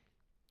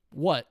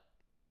four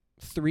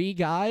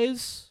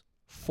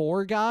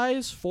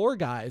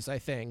guys, I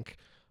think,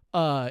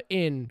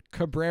 in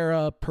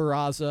Cabrera,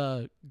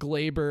 Peraza,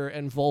 Glaber,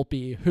 and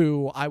Volpe,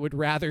 who I would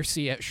rather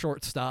see at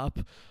shortstop.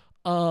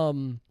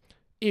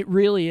 It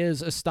really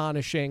is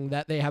astonishing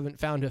that they haven't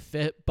found a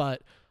fit,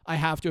 but I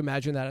have to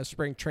imagine that as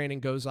spring training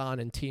goes on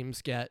and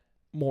teams get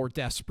more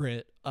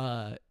desperate,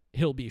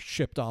 he'll be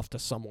shipped off to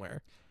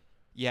somewhere.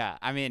 Yeah,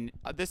 I mean,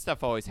 this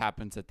stuff always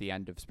happens at the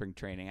end of spring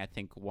training. I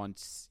think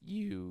once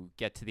you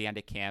get to the end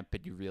of camp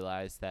and you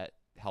realize that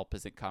help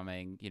isn't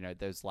coming,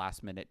 those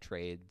last-minute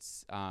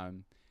trades,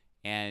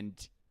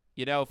 and,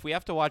 if we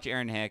have to watch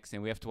Aaron Hicks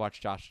and we have to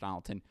watch Josh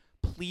Donaldson,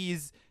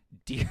 please,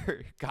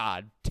 dear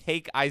God,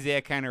 take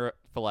Isaiah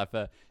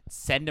Kiner-Falefa,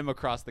 send him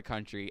across the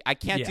country. I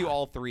can't do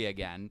all three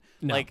again.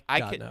 No,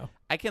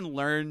 I can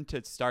learn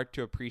to start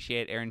to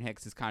appreciate Aaron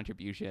Hicks'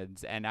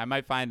 contributions, and I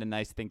might find a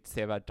nice thing to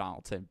say about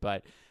Donaldson.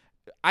 But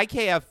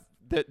IKF,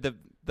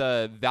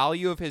 the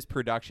value of his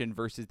production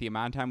versus the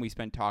amount of time we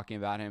spent talking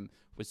about him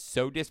was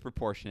so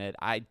disproportionate.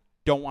 I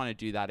don't want to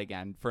do that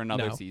again for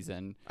another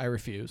season. I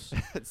refuse.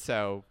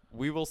 So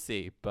we will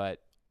see,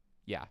 but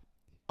yeah.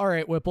 All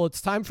right, Whipple,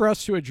 it's time for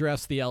us to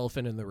address the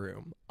elephant in the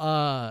room.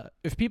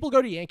 If people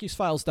go to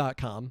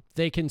yankeesfiles.com,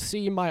 they can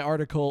see my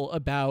article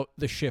about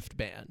the shift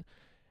ban.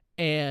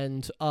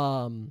 And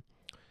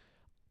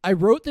I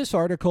wrote this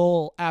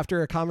article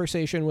after a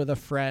conversation with a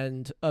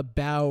friend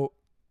about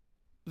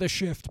the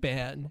shift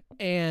ban.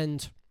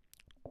 And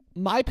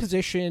my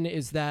position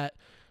is that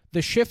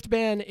the shift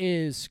ban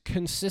is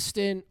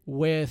consistent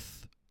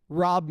with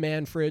Rob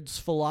Manfred's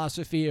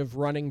philosophy of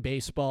running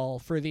baseball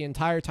for the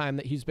entire time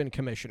that he's been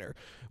commissioner,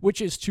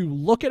 which is to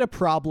look at a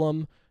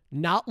problem,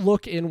 not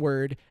look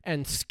inward,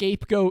 and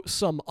scapegoat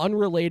some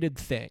unrelated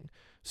thing.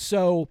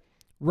 So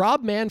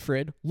Rob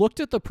Manfred looked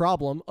at the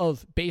problem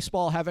of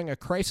baseball having a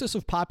crisis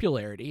of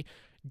popularity,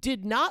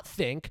 did not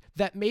think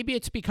that maybe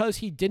it's because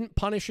he didn't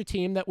punish a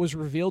team that was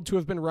revealed to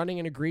have been running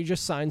an egregious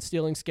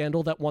sign-stealing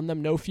scandal that won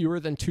them no fewer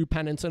than 2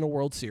 pennants in a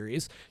World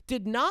Series,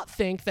 did not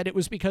think that it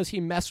was because he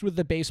messed with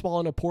the baseball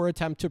in a poor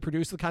attempt to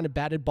produce the kind of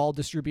batted ball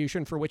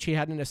distribution for which he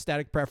had an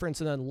aesthetic preference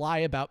and then lie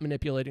about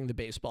manipulating the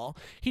baseball.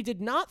 He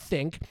did not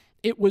think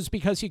it was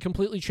because he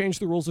completely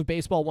changed the rules of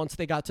baseball once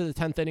they got to the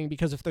 10th inning,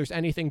 because if there's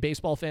anything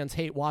baseball fans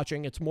hate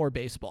watching, it's more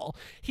baseball.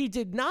 He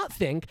did not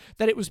think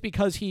that it was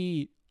because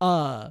he,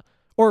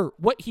 or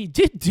what he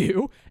did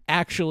do,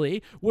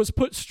 actually, was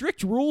put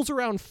strict rules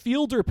around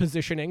fielder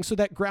positioning so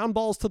that ground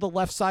balls to the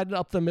left side and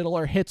up the middle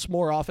are hits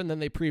more often than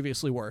they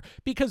previously were.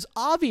 Because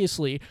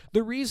obviously,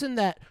 the reason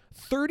that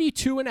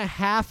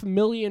 32.5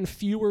 million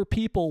fewer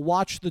people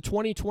watched the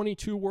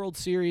 2022 World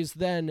Series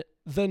than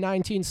the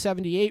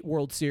 1978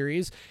 World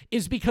Series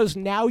is because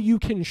now you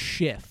can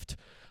shift.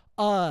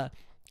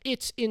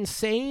 It's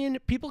insane.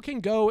 People can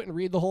go and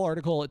read the whole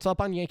article. It's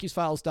up on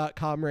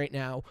yankeesfiles.com right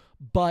now.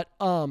 But,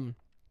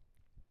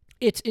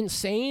 it's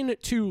insane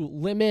to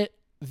limit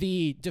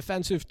the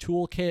defensive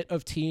toolkit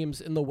of teams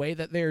in the way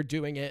that they're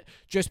doing it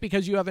just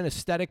because you have an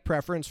aesthetic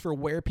preference for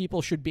where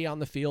people should be on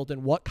the field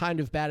and what kind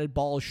of batted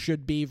balls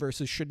should be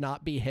versus should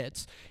not be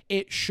hits.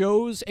 It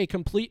shows a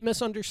complete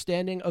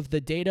misunderstanding of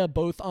the data,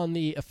 both on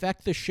the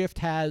effect the shift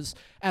has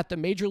at the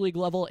major league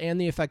level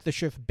and the effect the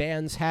shift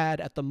bans had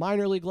at the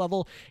minor league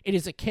level. It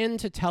is akin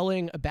to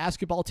telling a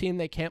basketball team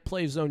they can't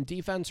play zone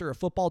defense or a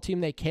football team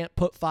they can't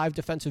put 5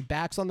 defensive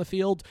backs on the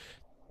field.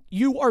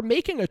 You are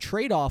making a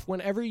trade-off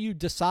whenever you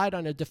decide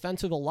on a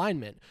defensive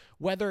alignment,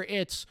 whether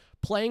it's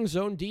playing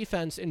zone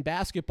defense in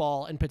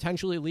basketball and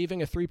potentially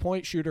leaving a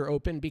three-point shooter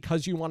open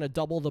because you want to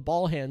double the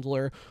ball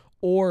handler,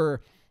 or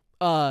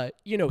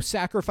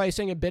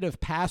sacrificing a bit of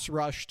pass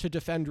rush to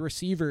defend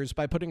receivers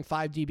by putting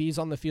 5 DBs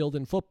on the field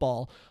in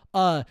football.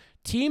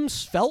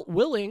 Teams felt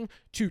willing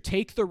to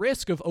take the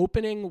risk of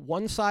opening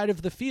one side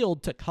of the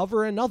field to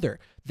cover another.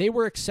 They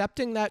were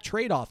accepting that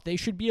trade-off. They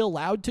should be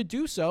allowed to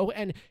do so,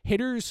 and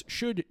hitters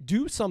should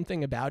do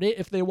something about it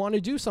if they want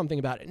to do something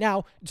about it.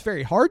 Now, it's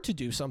very hard to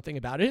do something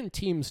about it, and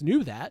teams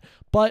knew that,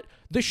 but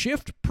the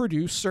shift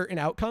produced certain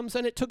outcomes,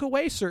 and it took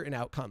away certain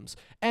outcomes.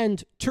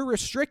 And to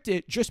restrict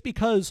it just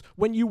because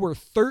when you were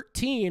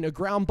 13, a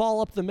ground ball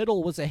up the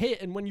middle was a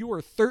hit, and when you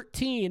were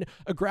 13,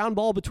 a ground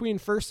ball between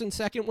first and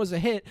second was a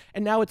hit,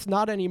 and now it's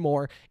not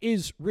anymore,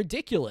 is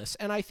ridiculous.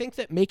 And I think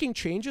that making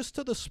changes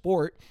to the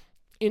sport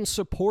in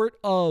support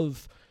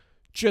of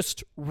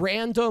just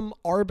random,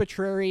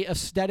 arbitrary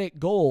aesthetic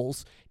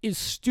goals is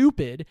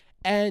stupid.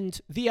 And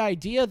the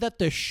idea that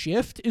the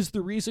shift is the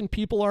reason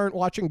people aren't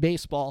watching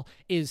baseball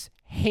is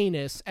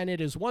heinous. And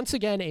it is once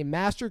again a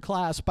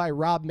masterclass by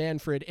Rob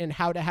Manfred in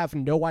how to have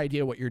no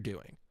idea what you're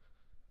doing.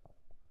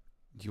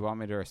 Do you want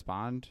me to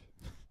respond?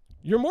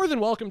 You're more than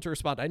welcome to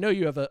respond. I know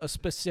you have a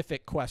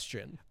specific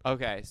question.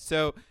 Okay,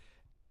 so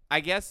I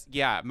guess,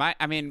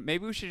 maybe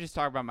we should just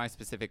talk about my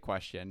specific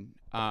question,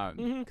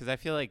 because I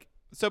feel like,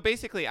 so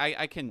basically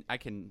I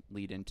can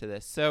lead into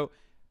this. So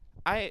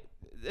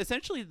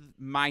essentially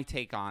my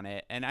take on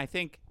it, and I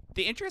think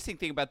the interesting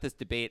thing about this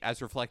debate,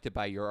 as reflected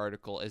by your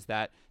article, is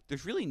that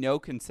there's really no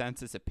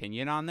consensus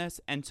opinion on this.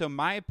 And so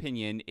my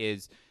opinion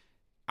is,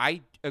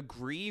 I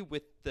agree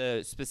with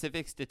the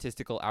specific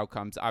statistical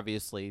outcomes.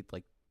 Obviously,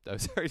 like,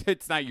 those are,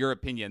 it's not your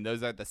opinion.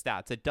 Those are the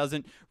stats. It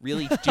doesn't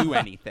really do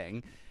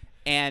anything.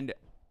 And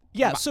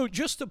yeah, so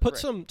just to put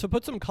some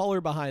color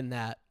behind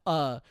that,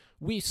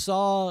 we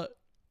saw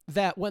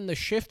that when the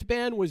shift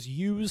ban was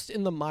used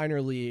in the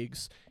minor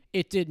leagues,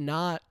 it did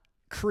not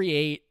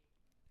create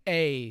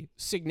a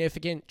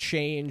significant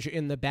change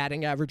in the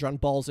batting average on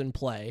balls in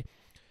play.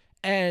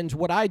 And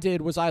what I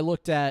did was I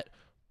looked at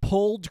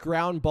pulled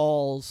ground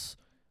balls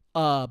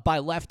by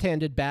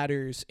left-handed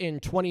batters in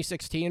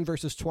 2016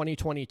 versus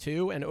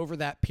 2022, and over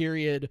that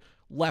period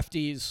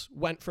lefties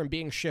went from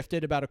being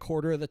shifted about a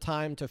quarter of the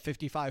time to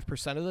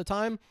 55% of the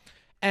time.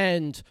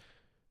 And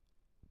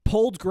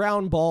pulled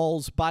ground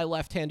balls by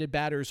left-handed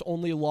batters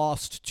only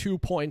lost 2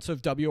 points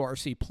of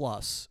WRC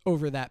plus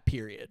over that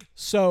period.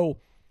 So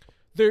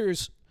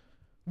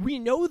we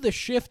know the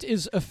shift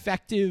is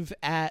effective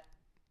at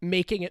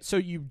making it so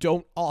you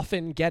don't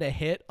often get a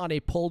hit on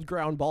a pulled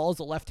ground ball as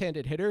a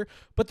left-handed hitter,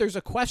 but there's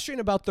a question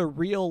about the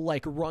real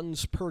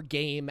runs per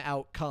game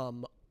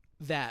outcome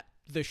that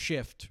the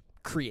shift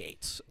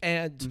creates.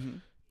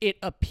 And it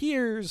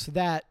appears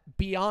that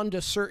beyond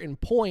a certain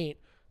point,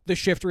 the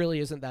shift really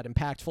isn't that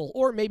impactful,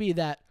 or maybe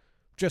that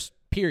just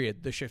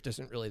period, the shift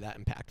isn't really that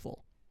impactful.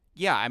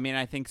 Yeah, I mean,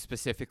 I think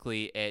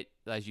specifically it,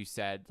 as you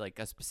said,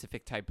 a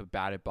specific type of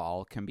batted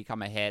ball can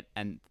become a hit,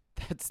 and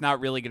that's not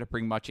really going to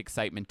bring much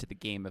excitement to the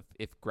game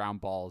if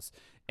ground balls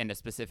in a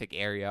specific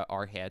area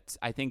are hits.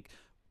 I think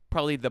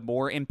probably the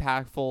more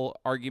impactful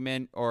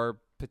argument or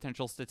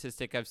potential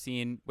statistic I've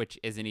seen, which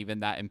isn't even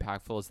that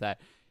impactful, is that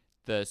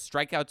the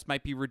strikeouts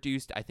might be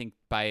reduced, I think,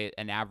 by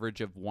an average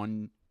of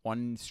one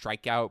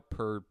strikeout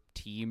per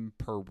team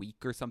per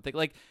week or something.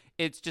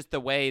 It's just the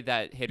way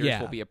that hitters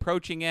will be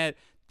approaching it,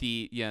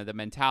 the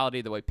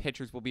mentality, the way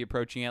pitchers will be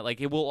approaching it.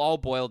 It will all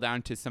boil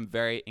down to some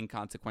very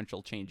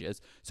inconsequential changes.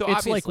 So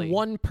it's obviously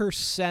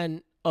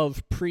 1%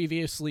 of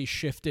previously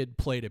shifted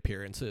plate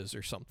appearances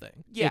or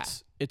something. Yeah.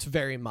 It's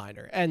very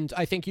minor. And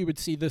I think you would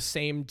see the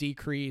same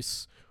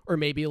decrease, or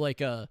maybe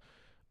a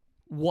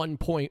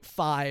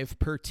 1.5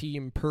 per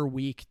team per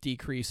week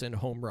decrease in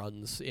home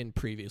runs in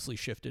previously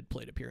shifted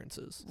plate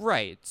appearances.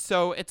 Right.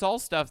 So it's all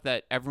stuff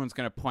that everyone's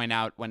going to point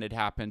out when it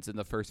happens in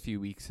the first few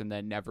weeks and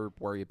then never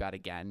worry about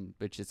again,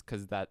 which is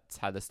because that's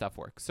how the stuff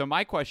works. So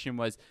my question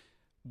was,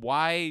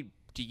 why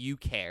do you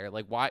care?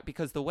 Why?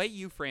 Because the way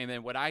you frame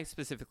it, what I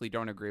specifically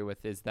don't agree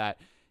with is that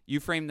you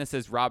frame this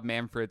as Rob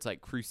Manfred's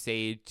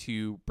crusade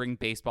to bring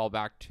baseball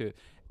back to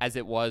as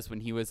it was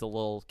when he was a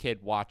little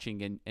kid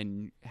watching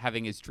and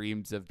having his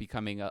dreams of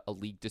becoming a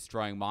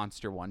league-destroying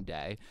monster one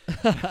day.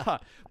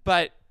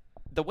 But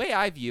the way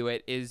I view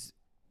it is,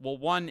 well,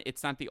 one,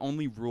 it's not the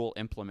only rule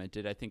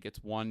implemented. I think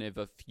it's one of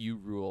a few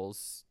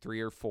rules,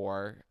 3 or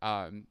 4.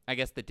 I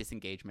guess the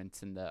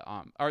disengagements and the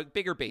are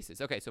bigger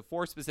bases. Okay, so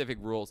 4 specific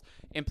rules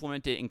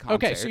implemented in concert.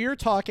 Okay, so you're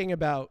talking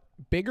about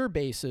bigger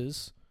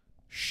bases,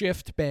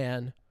 shift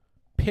ban,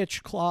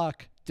 pitch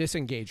clock,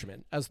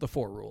 disengagement as the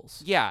 4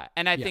 rules. Yeah,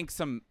 and I think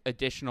some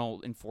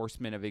additional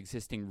enforcement of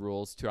existing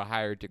rules to a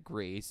higher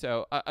degree.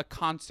 So a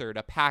concert,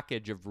 a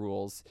package of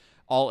rules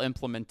all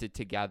implemented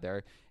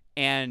together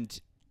and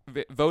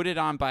voted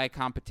on by a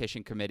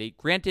competition committee.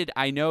 Granted,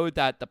 I know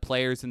that the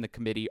players in the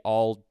committee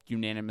all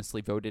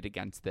unanimously voted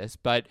against this,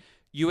 but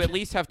you at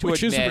least have to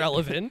which admit is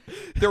relevant.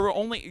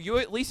 You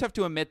at least have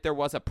to admit there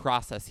was a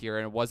process here,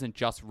 and it wasn't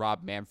just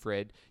Rob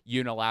Manfred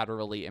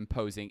unilaterally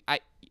imposing.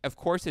 Of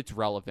course it's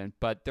relevant,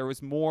 but there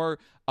was more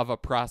of a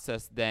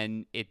process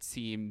than it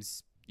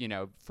seems,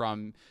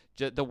 from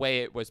the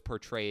way it was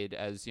portrayed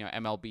as,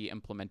 MLB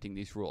implementing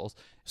these rules.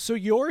 So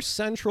your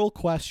central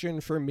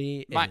question for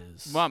me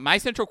is... My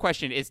central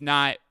question is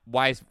not,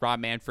 why is Rob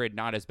Manfred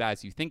not as bad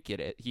as you think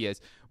he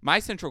is? My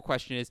central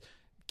question is,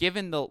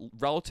 given the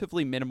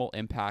relatively minimal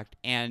impact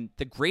and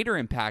the greater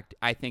impact,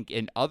 I think,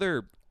 in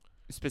other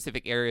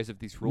specific areas of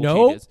these rule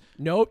changes.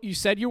 Nope. You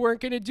said you weren't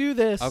going to do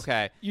this.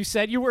 Okay. You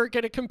said you weren't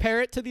going to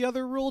compare it to the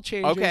other rule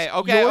changes. Okay.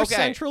 Your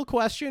central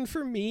question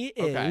for me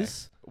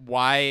is...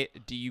 why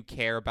do you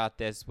care about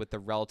this with the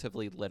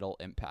relatively little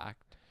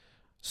impact?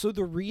 So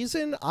the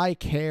reason I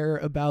care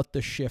about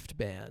the shift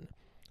ban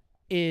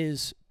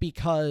is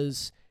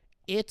because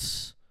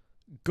its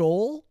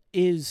goal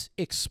is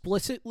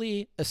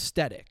explicitly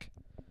aesthetic.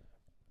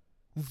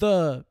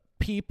 The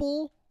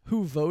people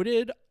who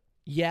voted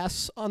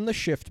yes on the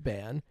shift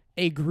ban,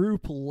 a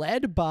group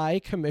led by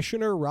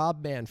Commissioner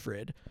Rob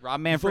Manfred.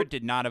 Rob Manfred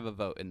did not have a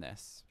vote in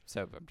this,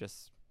 so I'm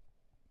just...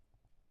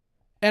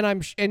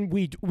 And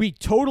we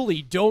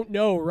totally don't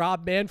know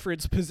Rob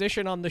Manfred's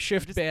position on the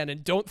shift ban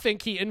and don't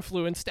think he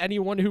influenced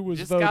anyone who was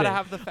voting. Just gotta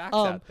have the facts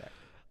out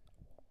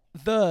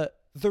there.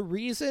 The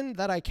reason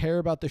that I care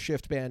about the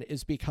shift ban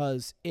is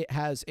because it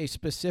has a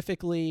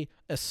specifically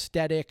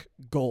aesthetic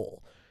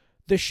goal.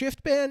 The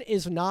shift ban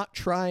is not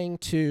trying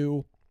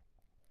to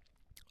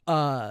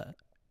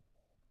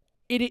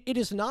it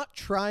is not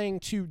trying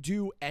to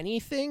do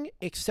anything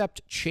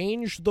except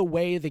change the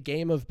way the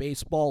game of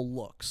baseball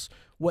looks.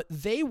 What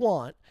they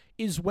want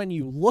is, when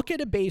you look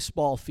at a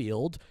baseball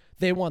field,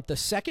 they want the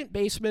second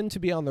baseman to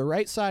be on the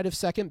right side of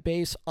second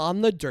base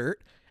on the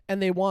dirt,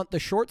 and they want the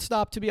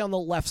shortstop to be on the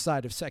left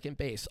side of second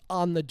base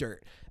on the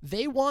dirt.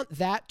 They want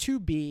that to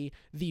be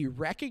the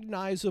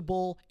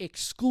recognizable,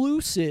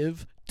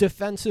 exclusive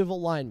defensive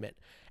alignment.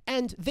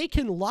 And they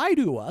can lie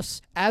to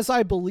us, as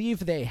I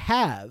believe they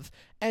have,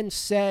 and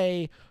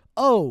say,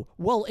 oh,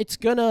 well, it's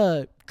going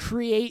to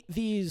create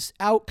these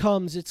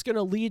outcomes. It's going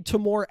to lead to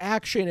more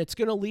action. It's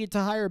going to lead to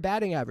higher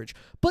batting average.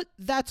 But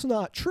that's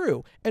not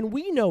true. And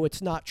we know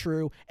it's not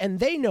true, and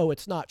they know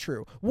it's not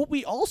true. What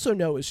we also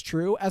know is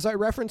true, as I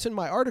reference in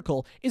my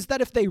article, is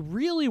that if they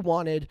really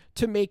wanted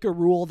to make a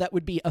rule that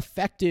would be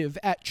effective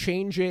at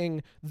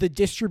changing the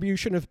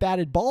distribution of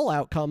batted ball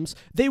outcomes,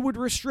 they would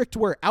restrict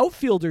where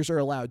outfielders are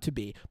allowed to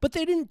be. But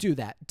they didn't do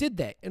that, did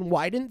they? And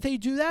why didn't they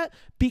do that?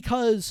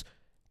 Because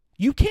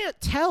you can't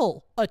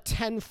tell a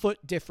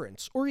 10-foot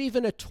difference or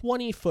even a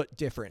 20-foot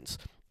difference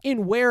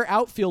in where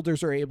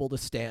outfielders are able to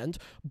stand,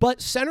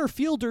 but center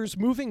fielders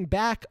moving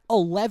back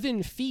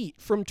 11 feet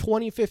from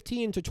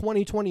 2015 to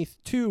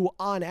 2022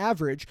 on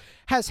average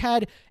has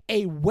had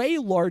a way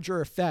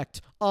larger effect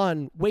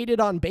on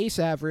weighted on base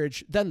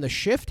average than the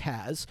shift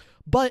has,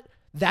 but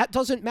that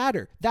doesn't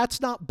matter.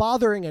 That's not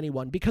bothering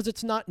anyone because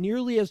it's not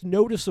nearly as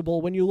noticeable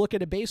when you look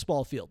at a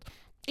baseball field.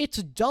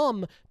 It's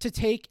dumb to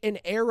take an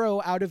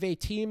arrow out of a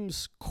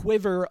team's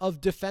quiver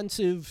of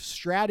defensive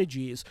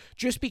strategies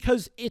just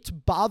because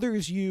it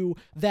bothers you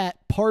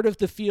that part of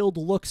the field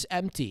looks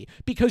empty,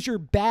 because you're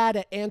bad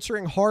at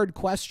answering hard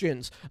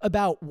questions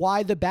about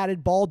why the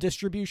batted ball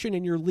distribution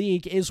in your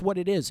league is what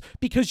it is,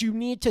 because you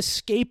need to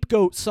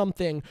scapegoat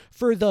something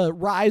for the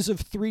rise of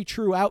 3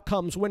 true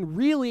outcomes when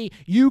really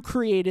you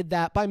created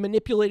that by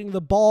manipulating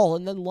the ball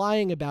and then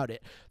lying about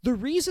it. The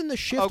reason the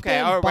shift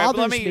ban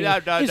bothers me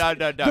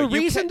the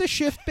reason the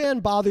shift ban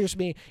bothers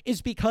me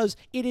is because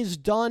it is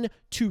done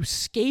to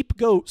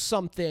scapegoat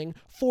something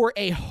for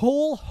a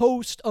whole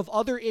host of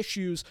other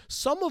issues,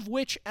 some of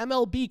which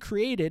MLB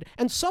created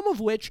and some of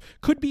which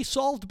could be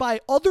solved by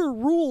other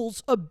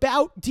rules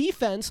about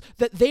defense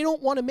that they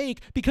don't want to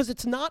make, because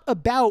it's not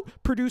about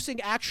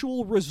producing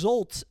actual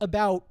results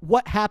about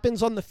what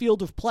happens on the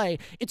field of play.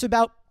 It's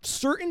about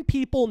certain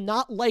people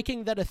not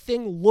liking that a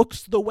thing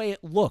looks the way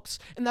it looks,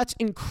 and that's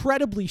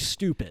incredibly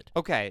stupid.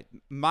 Okay,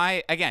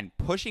 again,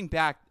 pushing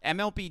back,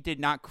 MLB did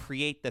not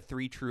create the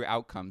 3 true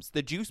outcomes.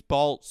 The juice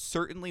ball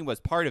certainly was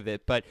part of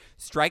it, but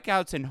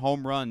strikeouts and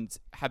home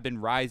runs have been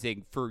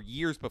rising for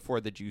years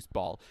before the juice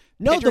ball.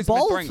 No, Pitchers have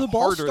been throwing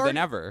harder than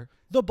ever.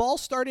 The ball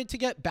started to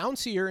get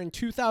bouncier in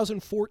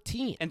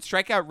 2014. And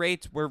strikeout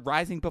rates were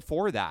rising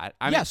before that.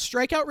 Yes,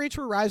 strikeout rates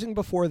were rising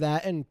before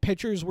that, and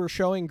pitchers were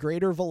showing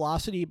greater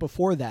velocity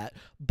before that.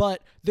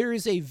 But there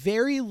is a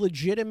very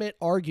legitimate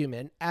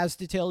argument, as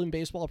detailed in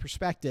Baseball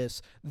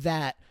Prospectus,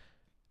 that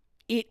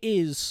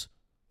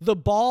the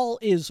ball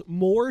is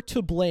more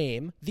to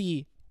blame.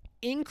 The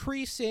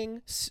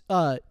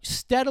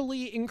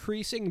steadily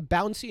increasing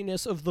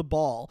bounciness of the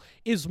ball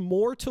is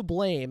more to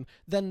blame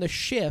than the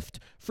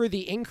shift for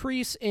the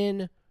increase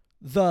in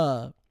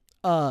the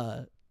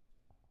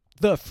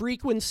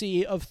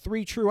frequency of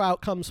 3 true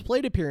outcomes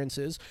plate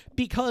appearances,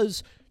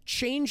 because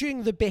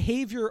changing the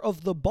behavior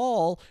of the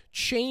ball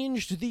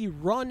changed the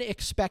run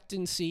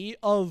expectancy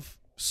of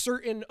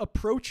certain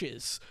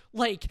approaches.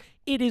 Like,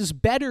 it is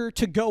better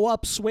to go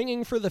up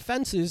swinging for the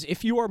fences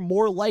if you are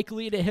more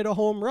likely to hit a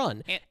home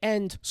run.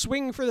 And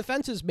swinging for the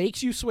fences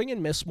makes you swing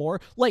and miss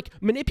more. Like,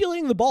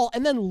 manipulating the ball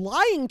and then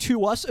lying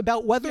to us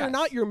about whether or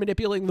not you're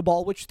manipulating the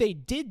ball, which they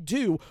did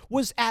do,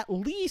 was at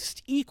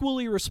least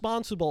equally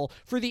responsible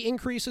for the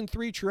increase in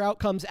 3 true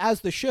outcomes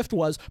as the shift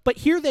was. But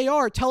here they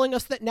are telling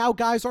us that now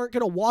guys aren't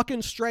going to walk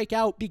and strike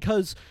out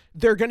because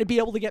they're going to be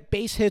able to get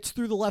base hits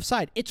through the left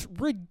side. It's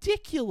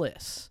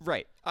ridiculous.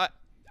 Right.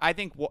 I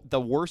think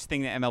the worst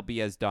thing that MLB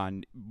has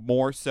done,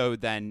 more so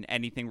than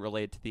anything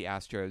related to the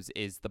Astros,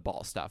 is the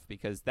ball stuff,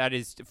 because that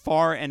is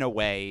far and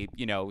away,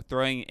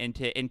 throwing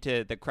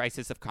into the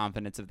crisis of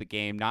confidence of the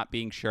game, not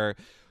being sure,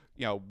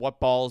 what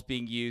ball is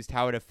being used,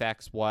 how it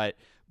affects what.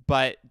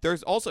 But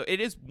there's also,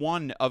 it is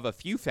one of a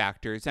few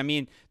factors. I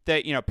mean,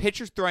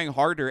 pitchers throwing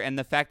harder and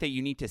the fact that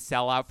you need to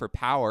sell out for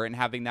power and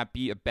having that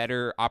be a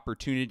better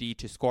opportunity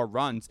to score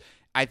runs,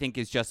 I think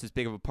is just as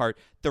big of a part.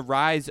 The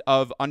rise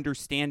of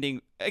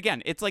understanding,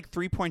 again, it's like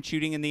 3-point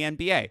shooting in the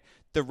NBA.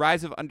 The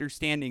rise of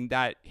understanding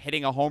that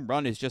hitting a home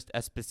run is just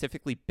a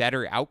specifically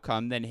better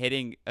outcome than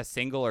hitting a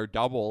single or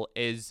double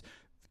is,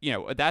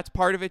 that's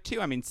part of it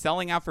too. I mean,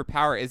 selling out for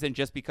power isn't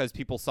just because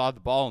people saw the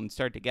ball and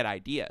started to get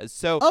ideas.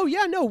 So,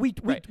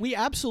 we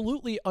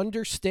absolutely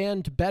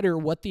understand better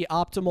what the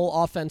optimal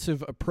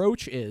offensive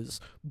approach is,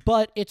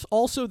 but it's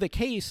also the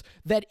case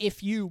that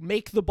if you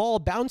make the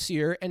ball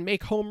bouncier and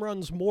make home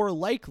runs more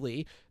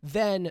likely,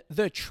 then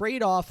the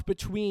trade-off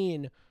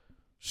between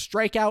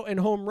strikeout and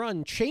home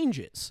run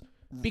changes,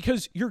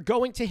 because you're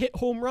going to hit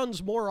home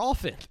runs more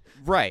often.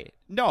 Right.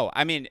 No,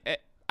 I mean,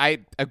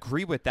 I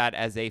agree with that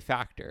as a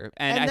factor.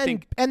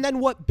 And then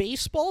what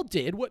baseball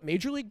did, what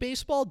Major League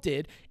Baseball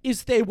did,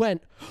 is they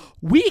went,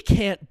 we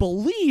can't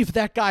believe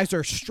that guys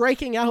are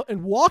striking out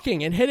and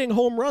walking and hitting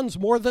home runs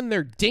more than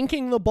they're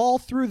dinking the ball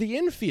through the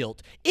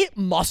infield. It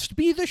must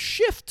be the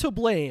shift to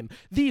blame.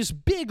 These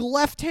big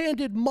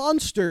left-handed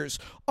monsters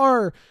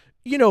are,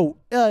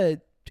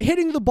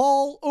 hitting the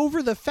ball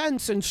over the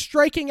fence and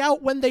striking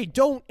out when they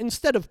don't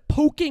instead of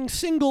poking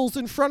singles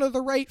in front of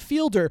the right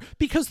fielder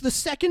because the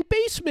second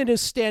baseman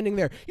is standing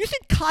there. You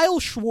think Kyle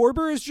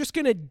Schwarber is just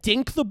going to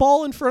dink the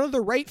ball in front of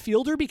the right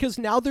fielder because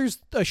now there's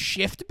a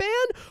shift ban?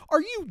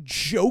 Are you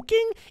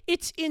joking?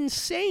 It's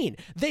insane.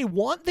 They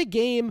want the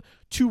game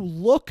to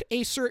look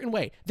a certain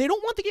way. They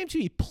don't want the game to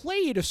be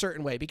played a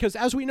certain way because,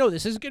 as we know,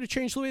 this isn't going to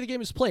change the way the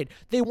game is played.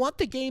 They want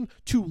the game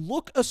to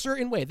look a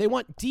certain way. They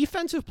want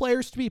defensive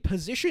players to be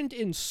positioned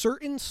in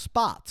certain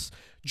spots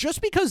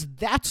just because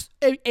that's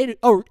an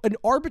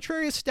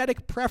arbitrary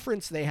aesthetic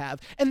preference they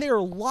have, and they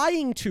are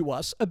lying to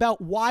us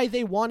about why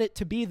they want it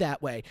to be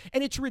that way.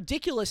 And it's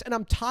ridiculous, and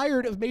I'm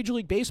tired of Major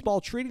League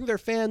Baseball treating their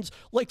fans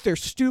like they're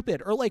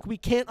stupid, or like we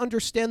can't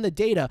understand the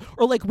data,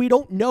 or like we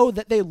don't know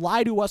that they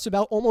lie to us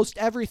about almost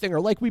everything, or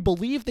like we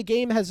believe the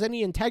game has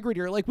any integrity,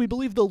 or like we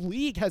believe the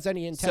league has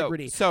any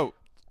integrity. So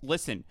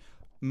listen,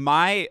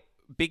 my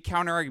big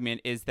counter argument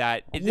is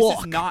that this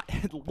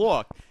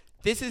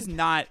is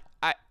not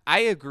I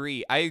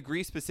agree. I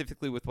agree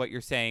specifically with what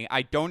you're saying.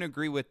 I don't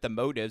agree with the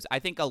motives. I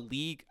think a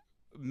league,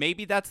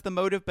 maybe that's the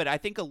motive, but I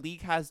think a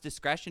league has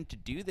discretion to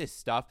do this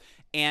stuff.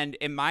 And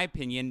in my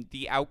opinion,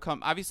 the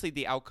outcome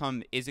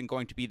isn't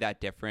going to be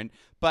that different.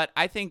 But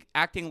I think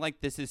acting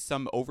like this is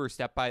some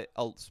overstep by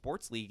a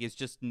sports league is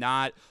just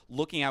not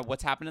looking at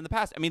what's happened in the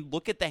past. I mean,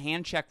 look at the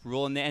hand check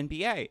rule in the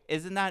NBA.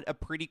 Isn't that a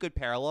pretty good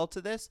parallel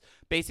to this?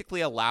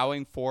 Basically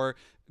allowing for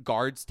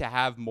guards to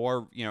have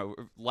more,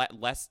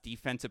 less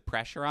defensive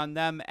pressure on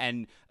them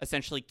and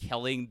essentially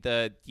killing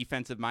the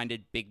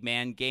defensive-minded big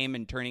man game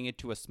and turning it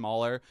to a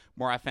smaller,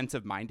 more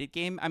offensive-minded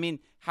game. I mean,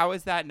 how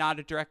is that not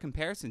a direct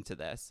comparison to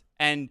this?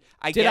 And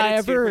did I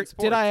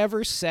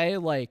ever say,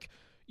 like,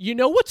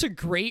 what's a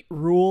great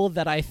rule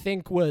that I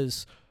think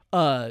was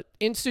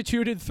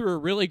instituted through a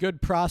really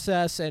good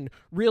process and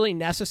really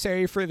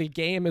necessary for the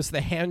game is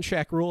the hand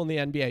check rule in the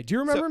NBA. Do you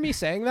remember me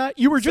saying that?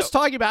 You were just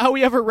talking about how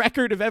we have a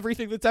record of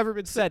everything that's ever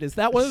been said. Is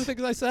that one of the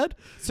things I said?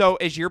 So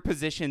is your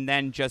position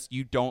then just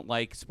you don't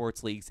like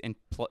sports leagues and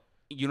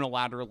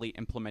unilaterally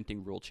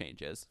implementing rule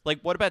changes? Like,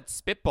 what about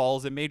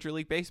spitballs in Major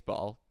League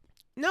Baseball?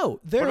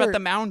 No. What about the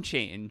mound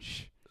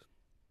change?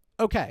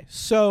 Okay,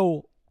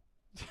 so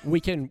I'm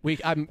what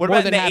more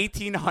about than in the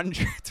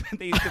 1800s when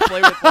they used to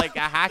play with like a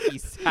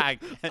hacky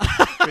sack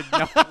with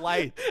no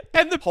light?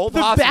 And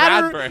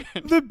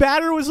the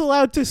batter was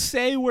allowed to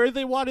say where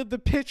they wanted the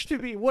pitch to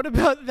be. What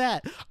about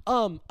that?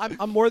 I'm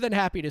more than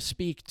happy to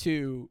speak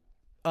to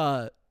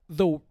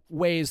the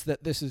ways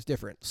that this is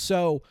different.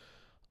 So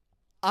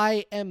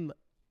I am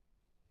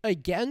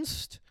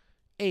against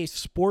a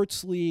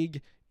sports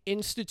league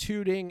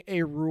instituting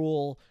a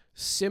rule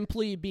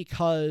simply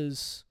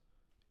because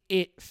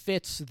it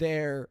fits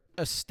their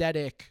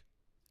aesthetic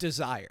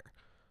desire.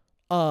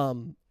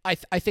 I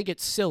think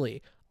it's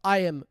silly. I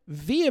am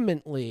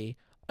vehemently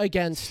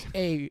against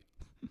and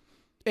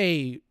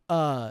I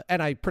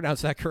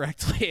pronounced that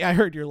correctly. I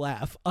heard your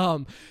laugh.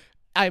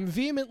 I'm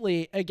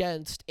vehemently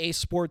against a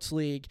sports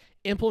league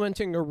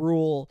implementing a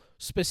rule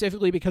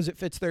specifically because it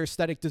fits their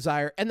aesthetic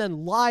desire and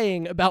then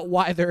lying about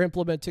why they're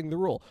implementing the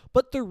rule.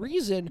 But the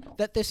reason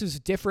that this is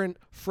different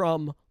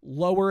from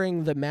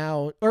lowering the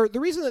mound, or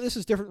the reason that this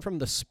is different from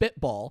the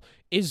spitball,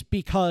 is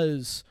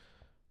because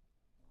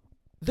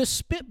the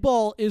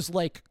spitball is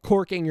like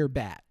corking your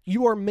bat.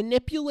 You are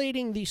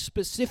manipulating the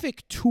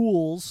specific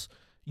tools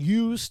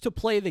used to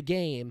play the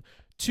game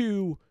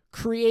to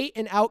create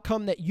an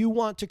outcome that you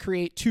want to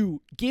create, to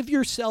give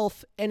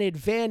yourself an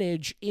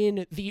advantage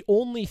in the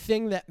only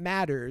thing that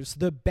matters,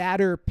 the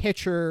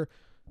batter-pitcher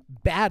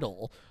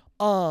battle.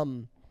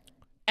 And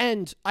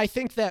I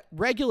think that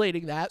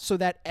regulating that so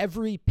that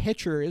every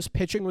pitcher is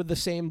pitching with the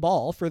same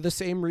ball for the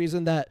same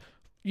reason that,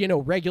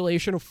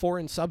 regulation of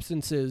foreign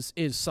substances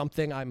is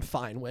something I'm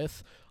fine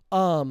with,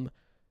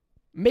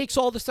 makes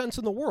all the sense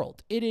in the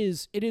world. It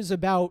is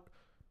about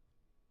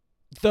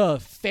the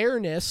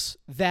fairness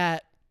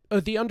that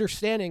the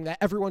understanding that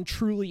everyone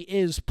truly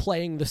is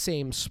playing the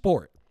same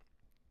sport.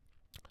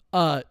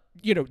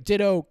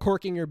 Ditto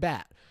corking your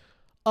bat.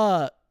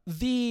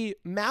 The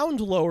mound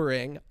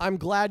lowering, I'm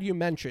glad you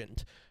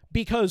mentioned,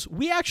 because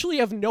we actually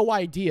have no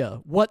idea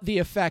what the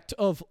effect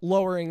of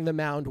lowering the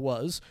mound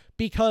was,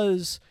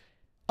 because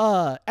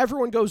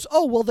everyone goes,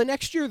 oh, well, the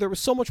next year there was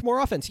so much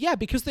more offense. Yeah,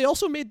 because they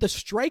also made the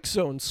strike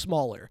zone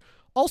smaller.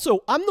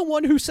 Also, I'm the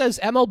one who says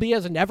MLB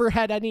has never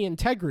had any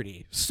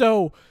integrity.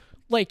 So,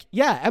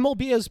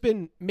 MLB has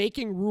been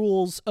making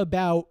rules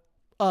about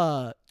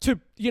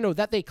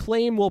that they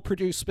claim will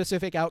produce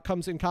specific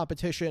outcomes in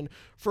competition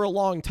for a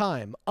long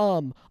time.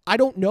 I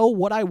don't know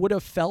what I would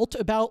have felt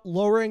about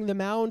lowering the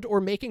mound or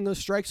making the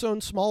strike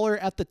zone smaller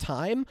at the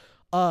time.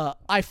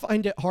 I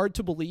find it hard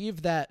to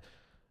believe that,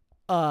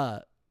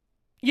 I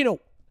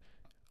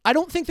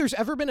don't think there's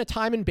ever been a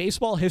time in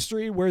baseball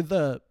history where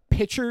the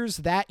pitchers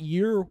that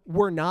year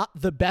were not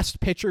the best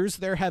pitchers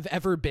there have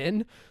ever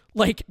been.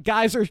 Like,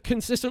 guys are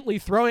consistently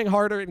throwing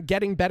harder and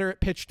getting better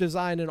at pitch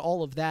design and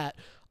all of that.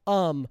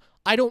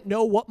 I don't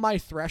know what my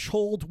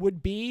threshold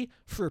would be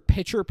for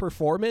pitcher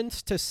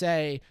performance to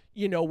say,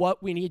 you know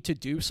what, we need to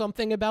do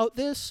something about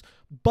this.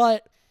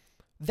 But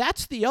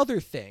that's the other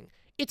thing.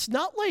 It's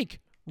not like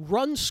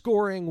run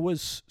scoring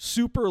was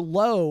super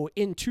low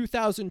in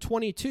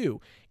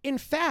 2022. In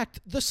fact,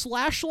 the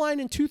slash line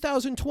in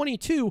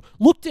 2022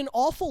 looked an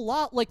awful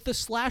lot like the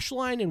slash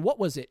line in, what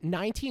was it,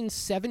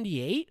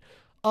 1978?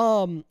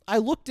 I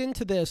looked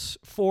into this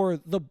for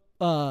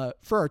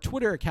our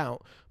Twitter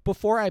account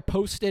before I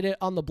posted it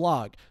on the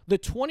blog. The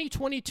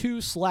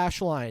 2022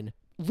 slash line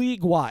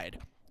league-wide,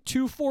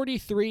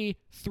 243,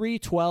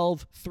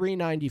 312,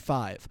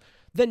 395.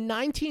 The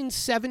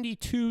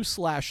 1972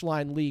 slash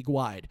line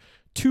league-wide,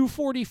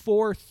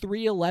 244,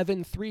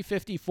 311,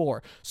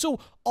 354. So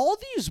all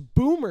these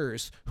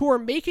boomers who are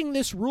making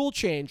this rule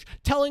change,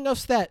 telling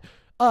us that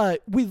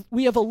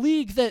we have a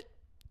league that,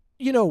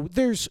 you know,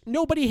 there's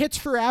nobody hits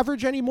for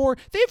average anymore.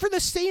 They have for the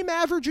same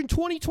average in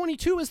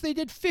 2022 as they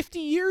did 50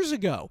 years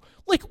ago.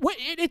 Like, what?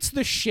 It's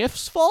the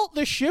shift's fault?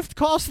 The shift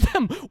cost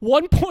them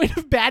 1 point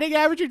of batting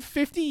average in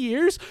 50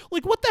 years?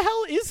 Like, what the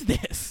hell is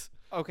this?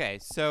 Okay,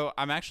 so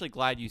I'm actually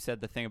glad you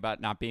said the thing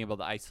about not being able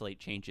to isolate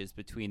changes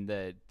between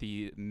the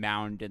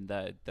mound and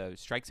the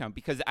strike zone,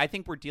 because I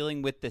think we're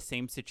dealing with the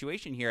same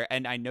situation here.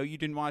 And I know you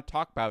didn't want to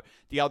talk about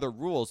the other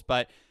rules,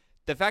 but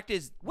the fact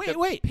is, we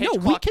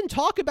can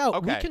talk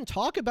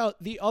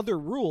about the other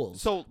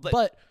rules.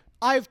 But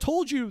I've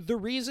told you the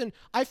reason.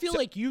 I feel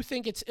like you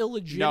think it's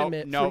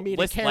illegitimate for me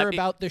to care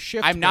about the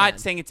shift ban. I'm not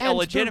saying it's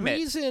illegitimate. The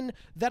reason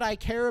that I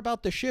care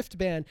about the shift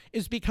ban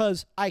is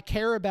because I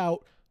care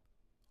about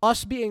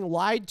us being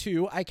lied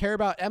to. I care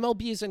about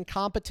MLB's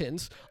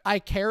incompetence. I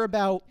care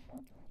about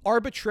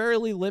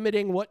arbitrarily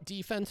limiting what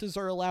defenses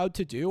are allowed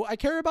to do. I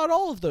care about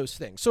all of those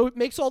things. So it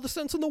makes all the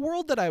sense in the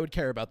world that I would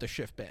care about the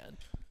shift ban.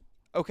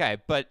 Okay,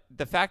 but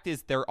the fact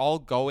is all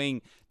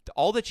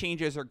the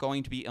changes are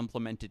going to be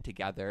implemented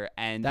together,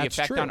 and the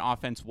effect on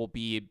offense will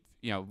be,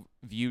 you know,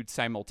 viewed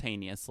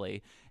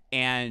simultaneously.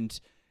 And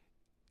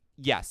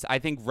yes, I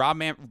think Rob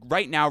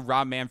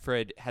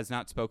Manfred has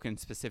not spoken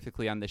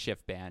specifically on the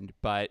shift ban,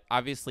 but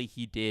obviously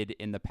he did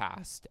in the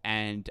past.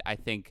 And I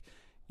think,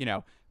 you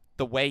know,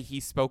 the way he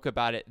spoke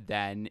about it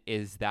then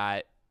is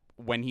that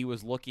when he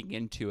was looking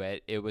into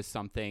it, it was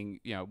something,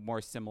 you know,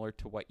 more similar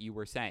to what you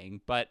were saying.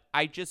 But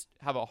I just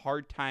have a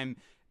hard time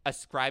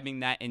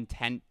ascribing that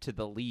intent to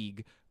the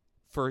league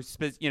for,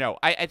 you know,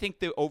 I think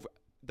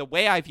the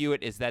way I view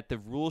it is that the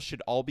rules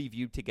should all be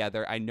viewed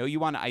together. I know you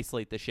want to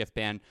isolate the shift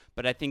ban,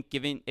 but I think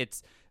given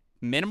its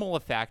minimal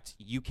effect,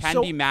 you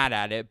can be mad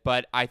at it.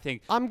 But I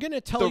think I'm going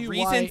to tell you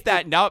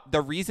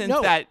the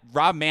reasons that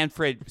Rob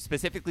Manfred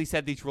specifically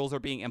said these rules are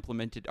being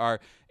implemented are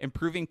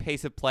improving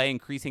pace of play,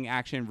 increasing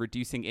action,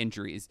 reducing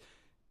injuries.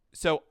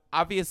 So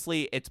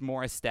obviously it's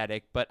more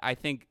aesthetic, but I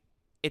think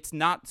it's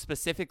not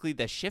specifically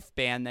the shift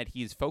ban that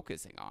he's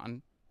focusing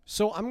on.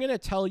 So I'm going to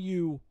tell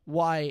you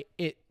why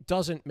it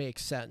doesn't make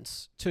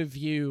sense to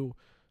view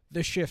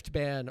the shift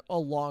ban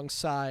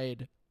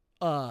alongside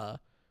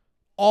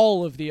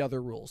all of the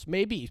other rules.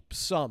 Maybe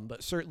some,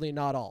 but certainly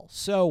not all.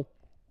 So,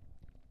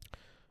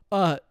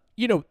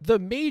 you know, the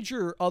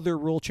major other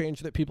rule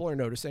change that people are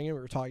noticing, and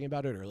we were talking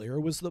about it earlier,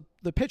 was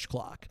the pitch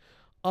clock.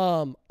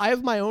 I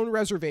have my own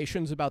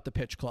reservations about the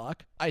pitch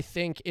clock. I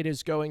think it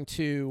is going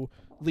to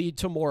lead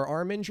to more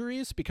arm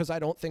injuries because I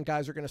don't think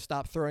guys are going to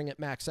stop throwing at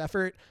max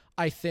effort.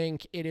 I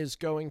think it is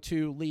going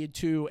to lead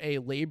to a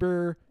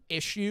labor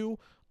issue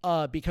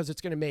because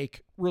it's going to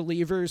make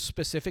relievers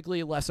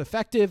specifically less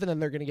effective, and then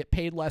they're going to get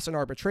paid less in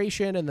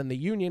arbitration, and then the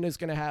union is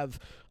going to have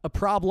a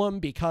problem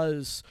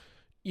because,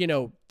 you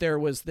know, there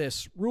was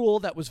this rule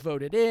that was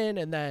voted in,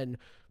 and then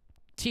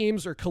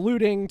teams are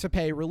colluding to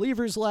pay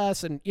relievers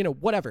less, and, you know,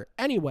 whatever.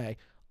 Anyway,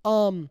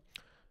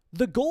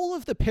 the goal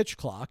of the pitch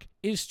clock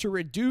is to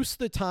reduce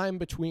the time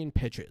between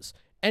pitches,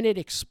 and it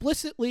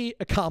explicitly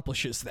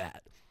accomplishes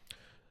that.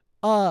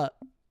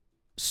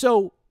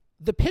 So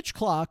the pitch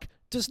clock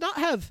does not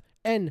have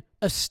an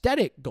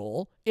aesthetic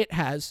goal, it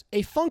has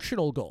a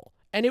functional goal,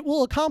 and it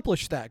will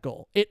accomplish that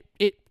goal. It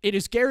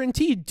is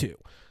guaranteed to.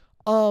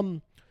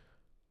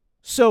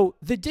 So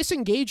the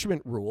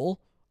disengagement rule,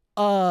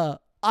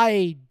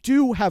 I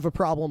do have a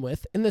problem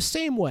with in the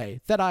same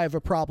way that I have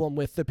a problem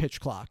with the pitch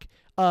clock.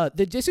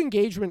 The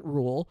disengagement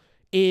rule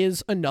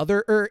is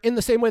another, or in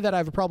the same way that I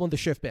have a problem with the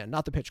shift ban,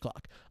 not the pitch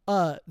clock.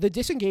 The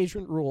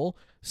disengagement rule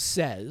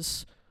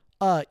says,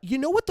 you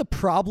know what the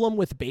problem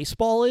with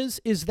baseball is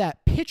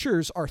that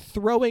pitchers are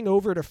throwing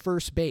over to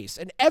first base.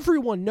 And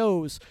everyone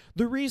knows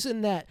the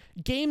reason that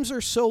games are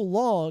so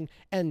long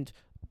and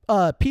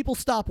people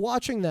stop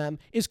watching them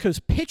is because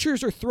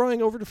pitchers are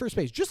throwing over to first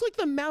base, just like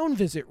the mound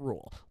visit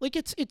rule. Like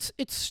it's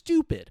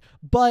stupid.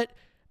 But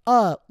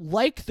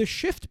like the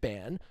shift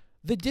ban,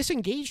 the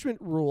disengagement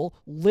rule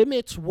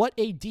limits what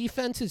a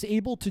defense is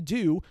able to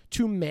do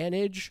to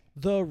manage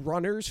the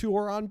runners who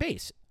are on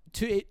base.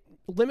 It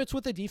limits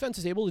what the defense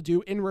is able to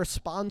do in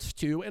response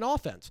to an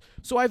offense.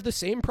 So I have the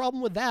same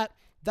problem with that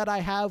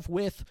I have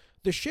with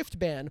the shift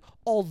ban,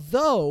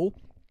 although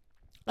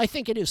I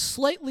think it is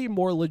slightly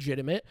more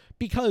legitimate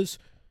because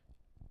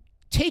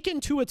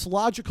taken to its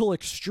logical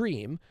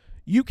extreme,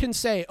 you can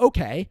say,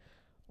 okay,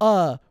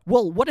 well,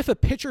 what if a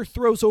pitcher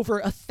throws over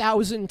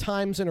 1,000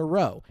 times in a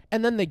row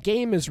and then the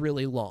game is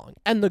really long?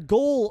 And the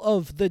goal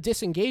of the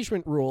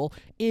disengagement rule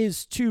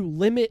is to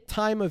limit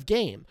time of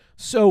game.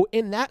 So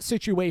in that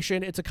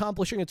situation, it's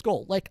accomplishing its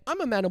goal. Like, I'm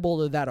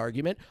amenable to that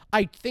argument.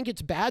 I think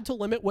it's bad to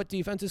limit what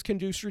defenses can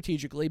do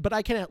strategically, but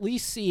I can at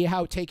least see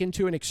how, taken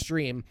to an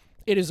extreme,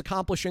 it is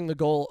accomplishing the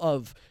goal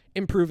of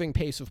improving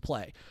pace of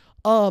play.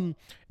 And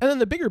then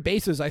the bigger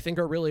bases, I think,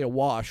 are really a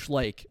wash.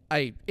 Like,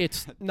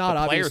 it's not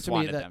obvious to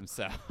me that them,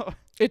 so.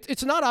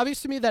 it's not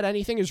obvious to me that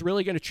anything is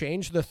really going to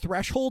change. The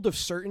threshold of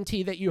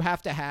certainty that you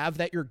have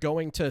that you're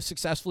going to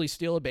successfully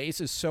steal a base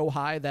is so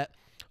high that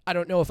I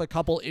don't know if a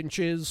couple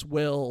inches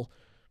will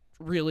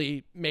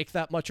really make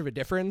that much of a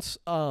difference.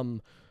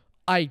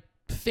 I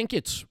think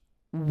it's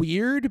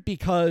weird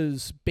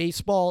because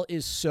baseball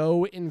is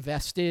so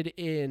invested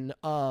in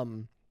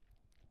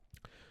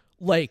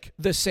like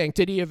the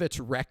sanctity of its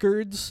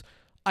records.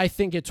 I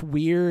think it's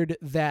weird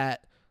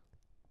that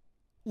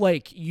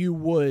like you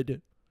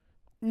would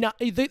not,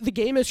 the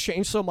game has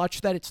changed so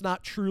much that it's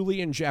not truly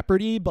in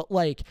jeopardy, but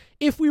like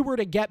if we were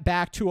to get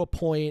back to a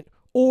point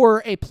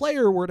or a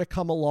player were to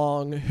come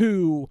along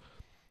who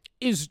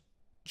is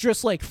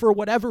just like, for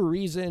whatever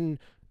reason,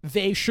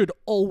 they should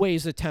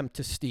always attempt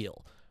to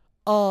steal.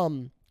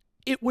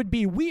 It would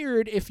be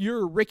weird if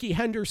you're Ricky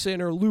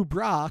Henderson or Lou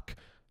Brock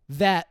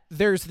that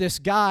there's this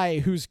guy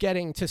who's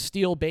getting to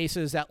steal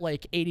bases at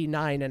like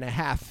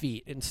 89.5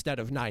 feet instead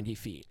of 90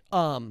 feet.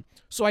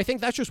 So I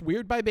think that's just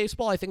weird by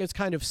baseball. I think it's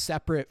kind of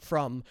separate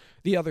from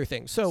the other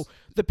things. So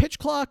the pitch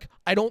clock,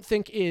 I don't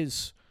think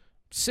is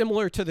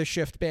similar to the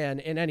shift ban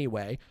in any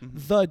way. Mm-hmm.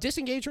 The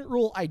disengagement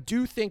rule, I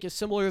do think is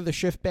similar to the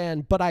shift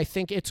ban, but I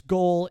think its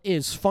goal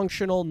is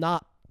functional,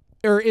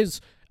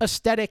 is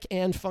aesthetic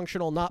and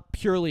functional, not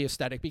purely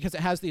aesthetic, because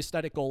it has the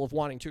aesthetic goal of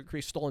wanting to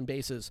increase stolen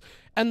bases.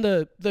 And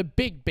the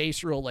big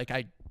base rule, like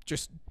I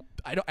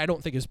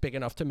don't think is big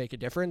enough to make a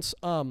difference.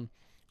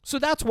 So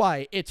that's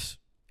why it's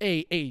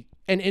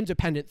an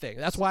independent thing.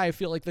 That's why I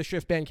feel like the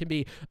shift ban can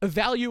be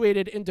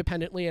evaluated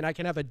independently, and I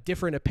can have a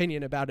different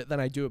opinion about it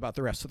than I do about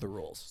the rest of the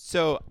rules.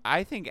 So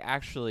I think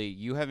actually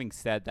you having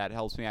said that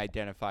helps me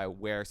identify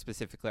where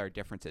specifically our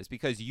difference is,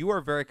 because you are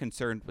very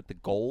concerned with the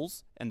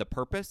goals and the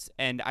purpose,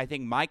 and I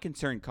think my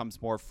concern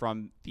comes more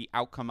from the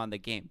outcome on the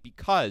game,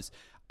 because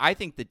I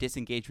think the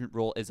disengagement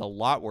rule is a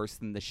lot worse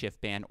than the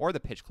shift ban or the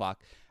pitch clock.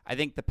 I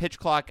think the pitch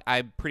clock,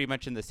 I'm pretty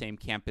much in the same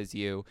camp as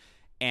you.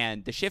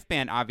 And the shift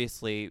ban,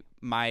 obviously,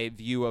 my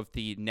view of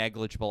the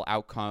negligible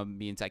outcome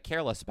means I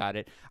care less about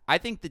it. I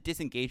think the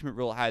disengagement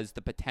rule has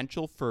the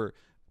potential for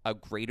a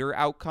greater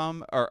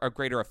outcome or a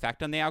greater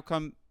effect on the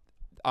outcome,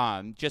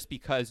 just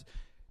because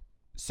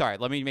 – sorry,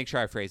 let me make sure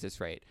I phrase this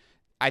right.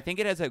 I think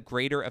it has a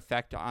greater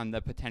effect on the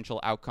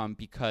potential outcome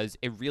because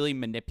it really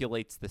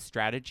manipulates the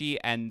strategy,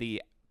 and the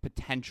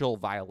potential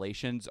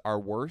violations are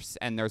worse,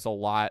 and there's a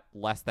lot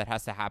less that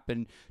has to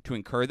happen to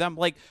incur them.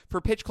 Like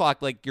for pitch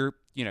clock, like you're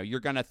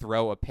going to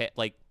throw a pitch,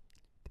 like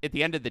at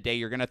the end of the day,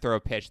 you're going to throw a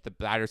pitch, the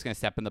batter's going to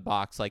step in the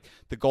box. Like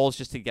the goal is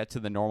just to get to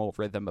the normal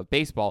rhythm of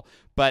baseball.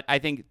 But I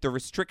think the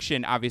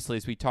restriction, obviously,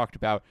 as we talked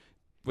about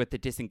with the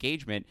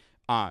disengagement,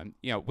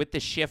 with the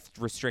shift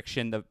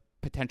restriction, the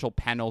potential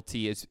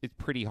penalty is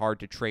pretty hard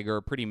to trigger,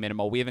 pretty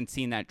minimal. We haven't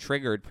seen that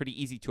triggered, pretty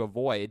easy to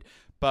avoid.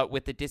 But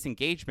with the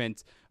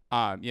disengagement,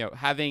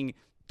 having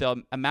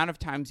the amount of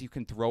times you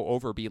can throw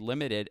over be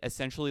limited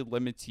essentially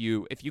limits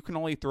you. If you can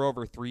only throw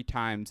over 3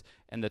 times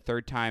and the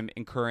third time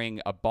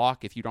incurring a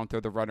balk if you don't throw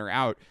the runner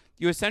out,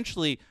 you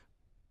essentially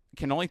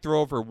can only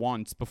throw over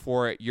once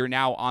before you're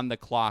now on the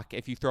clock.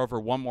 If you throw over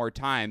one more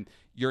time,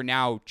 you're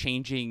now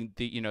changing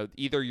the,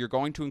 either you're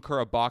going to incur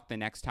a balk the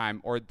next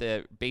time, or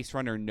the base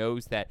runner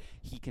knows that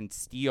he can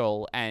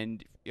steal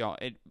and,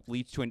 it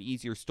leads to an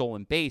easier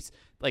stolen base.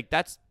 Like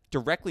that's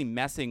directly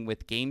messing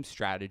with game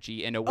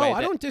strategy in a way. I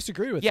don't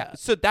disagree with that. Yeah,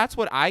 so that's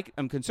what I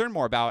am concerned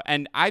more about,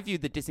 and I view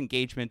the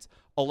disengagements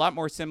a lot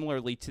more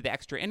similarly to the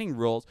extra inning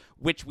rules,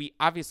 which we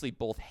obviously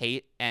both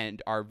hate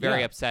and are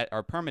very upset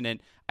are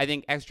permanent. I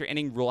think extra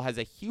inning rule has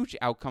a huge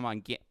outcome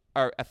on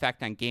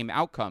effect on game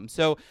outcome.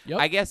 So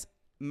I guess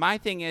my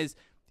thing is,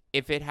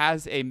 if it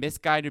has a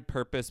misguided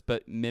purpose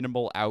but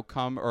minimal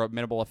outcome or a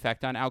minimal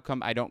effect on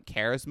outcome, I don't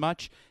care as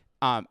much.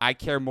 I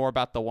care more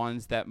about the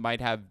ones that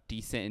might have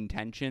decent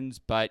intentions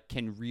but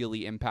can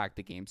really impact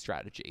the game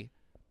strategy.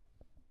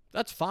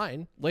 That's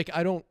fine. Like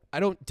I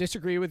don't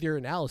disagree with your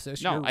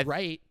analysis. No, You're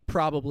right,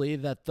 probably,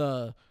 that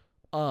the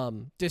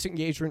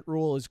disengagement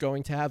rule is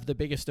going to have the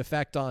biggest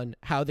effect on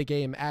how the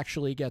game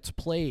actually gets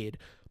played.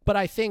 But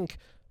I think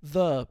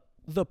the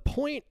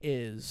point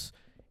is,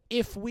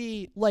 if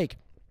we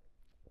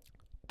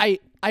I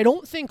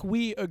don't think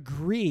we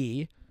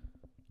agree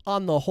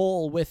on the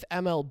whole with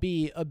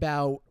MLB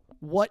about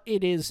what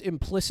it is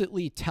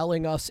implicitly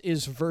telling us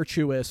is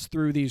virtuous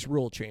through these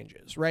rule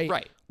changes, right?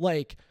 Right.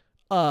 Like,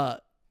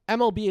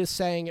 MLB is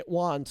saying it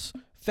wants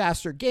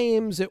faster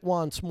games, it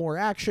wants more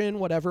action,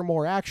 whatever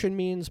more action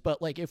means.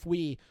 But like, if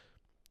we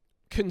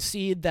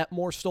concede that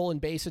more stolen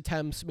base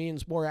attempts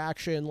means more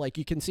action. Like,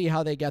 you can see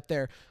how they get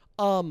there.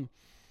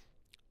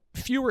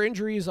 Fewer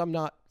injuries I'm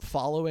not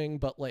following,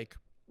 but like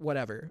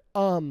whatever.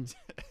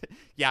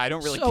 Yeah, I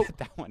don't really get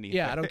that one either.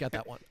 Yeah, I don't get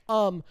that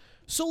one.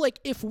 So like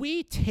if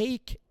we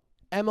take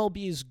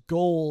MLB's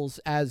goals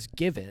as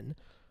given,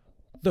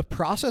 the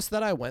process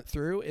that I went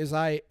through is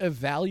I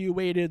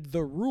evaluated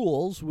the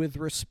rules with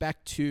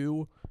respect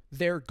to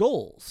their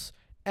goals.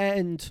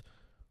 And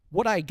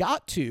what I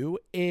got to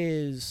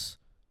is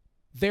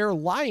they're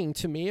lying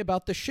to me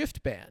about the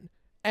shift ban.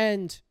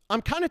 And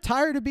I'm kind of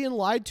tired of being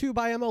lied to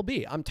by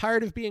MLB. I'm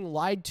tired of being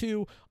lied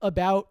to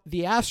about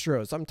the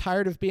Astros. I'm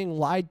tired of being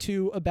lied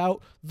to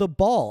about the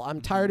ball.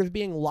 I'm tired of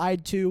being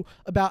lied to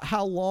about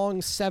how long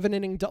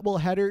 7-inning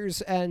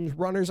doubleheaders and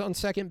runners on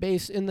second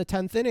base in the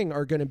 10th inning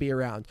are going to be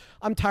around.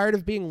 I'm tired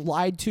of being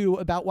lied to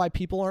about why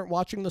people aren't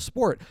watching the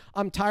sport.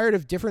 I'm tired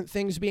of different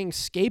things being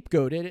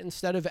scapegoated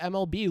instead of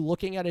MLB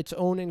looking at its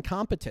own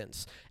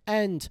incompetence.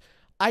 And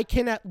I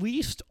can at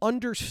least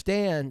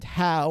understand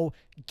how,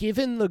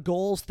 given the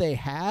goals they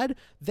had,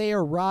 they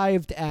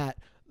arrived at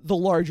the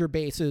larger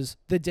bases,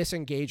 the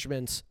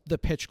disengagements, the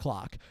pitch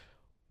clock.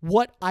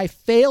 What I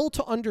fail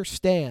to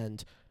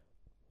understand,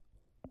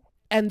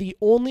 and the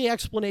only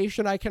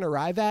explanation I can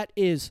arrive at,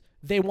 is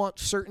they want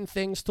certain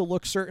things to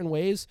look certain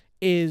ways,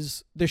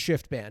 is the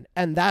shift ban.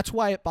 And that's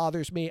why it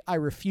bothers me. I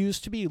refuse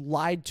to be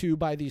lied to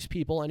by these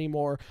people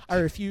anymore. I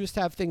refuse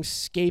to have things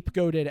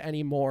scapegoated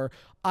anymore.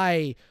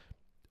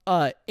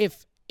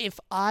 If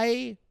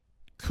I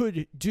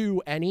could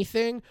do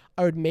anything,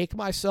 I would make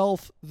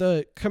myself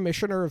the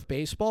commissioner of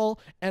baseball,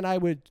 and I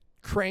would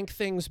crank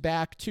things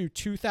back to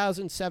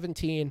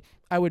 2017.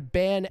 I would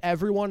ban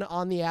everyone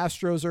on the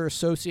Astros or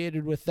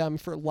associated with them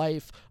for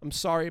life. I'm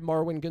sorry,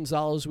 Marwin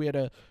Gonzalez. We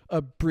had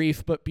a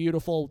brief but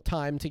beautiful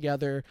time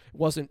together. It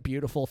wasn't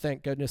beautiful,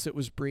 thank goodness it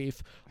was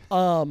brief.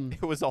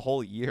 It was a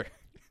whole year.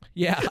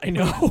 Yeah, I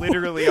know.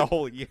 Literally a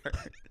whole year.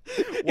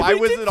 Why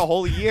was it a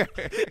whole year?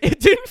 It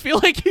didn't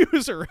feel like he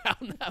was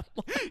around that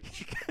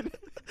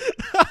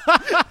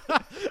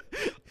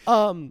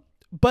long.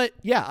 But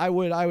yeah, I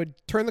would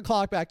turn the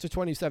clock back to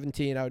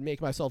 2017. I would make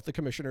myself the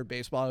commissioner of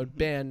baseball. I would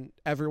ban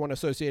everyone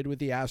associated with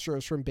the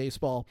Astros from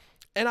baseball.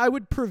 And I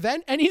would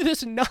prevent any of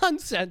this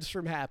nonsense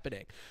from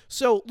happening.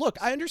 So look,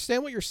 I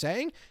understand what you're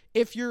saying.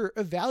 If you're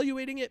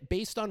evaluating it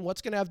based on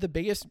what's going to have the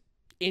biggest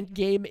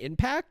in-game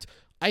impact,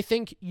 I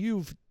think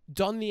you've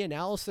done the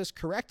analysis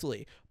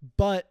correctly,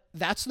 but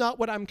that's not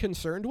what I'm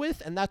concerned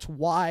with, and that's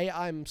why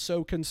I'm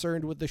so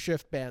concerned with the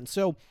shift ban.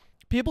 So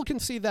people can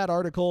see that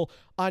article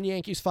on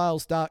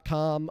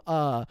yankeesfiles.com.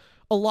 A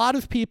lot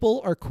of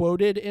people are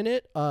quoted in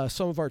it.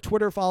 Some of our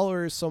Twitter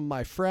followers, some of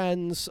my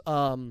friends,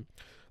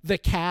 the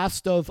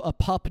cast of A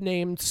Pup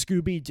Named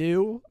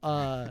Scooby-Doo.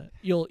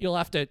 You'll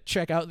have to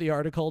check out the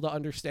article to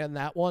understand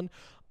that one.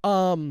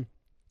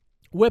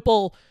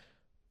 Whipple,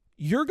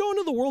 you're going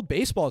to the World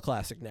Baseball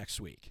Classic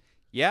next week.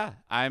 Yeah,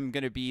 I'm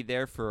going to be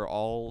there for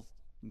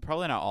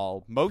probably not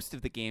all, most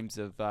of the games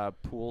of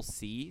Pool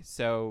C.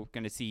 So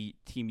going to see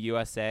Team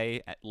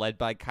USA, led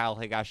by Kyle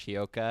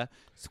Higashioka,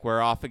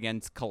 square off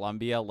against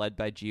Colombia, led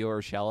by Gio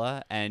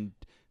Urshela, and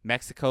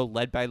Mexico,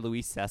 led by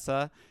Luis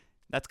Cessa.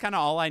 That's kind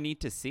of all I need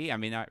to see. I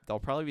mean,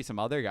 there'll probably be some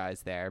other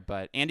guys there,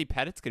 but Andy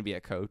Pettit's going to be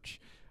a coach.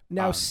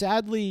 Now,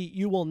 sadly,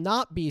 you will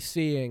not be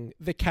seeing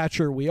the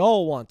catcher we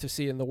all want to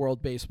see in the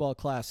World Baseball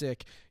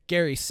Classic,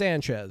 Gary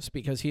Sanchez,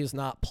 because he is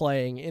not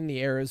playing in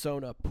the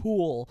Arizona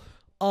pool.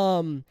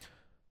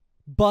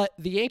 But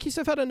the Yankees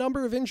have had a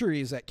number of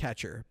injuries at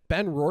catcher.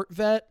 Ben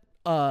Rortvedt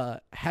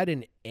had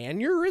an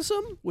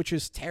aneurysm, which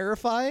is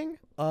terrifying.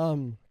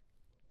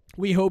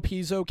 We hope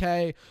he's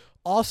okay.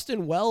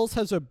 Austin Wells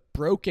has a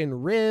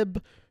broken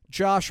rib.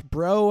 Josh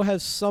Bro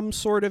has some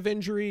sort of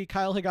injury.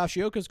 Kyle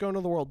Higashioka is going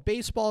to the World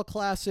Baseball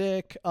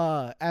Classic,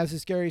 as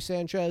is Gary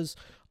Sanchez.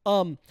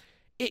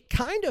 It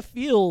kind of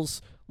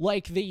feels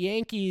like the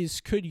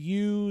Yankees could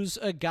use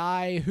a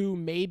guy who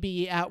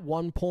maybe at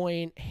one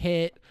point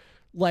hit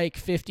like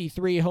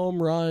 53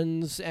 home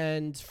runs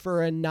and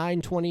for a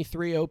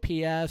 923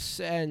 OPS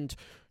and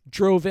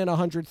drove in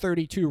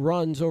 132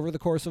 runs over the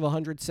course of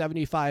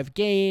 175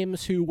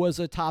 games, who was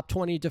a top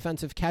 20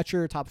 defensive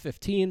catcher, top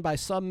 15 by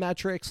some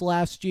metrics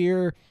last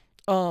year.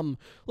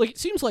 It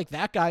seems like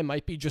that guy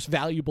might be just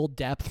valuable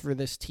depth for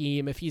this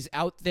team. If he's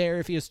out there,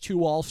 if he has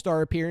 2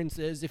 all-star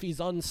appearances, if he's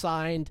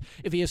unsigned,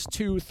 if he has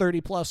 2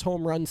 30-plus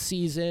home run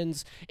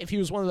seasons, if he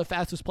was one of the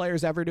fastest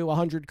players ever to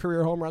 100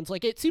 career home runs,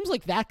 it seems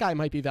like that guy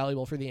might be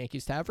valuable for the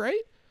Yankees to have,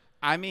 right?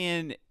 I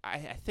mean, I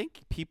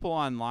think people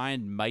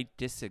online might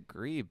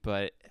disagree,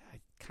 but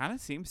it kind of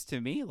seems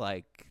to me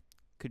like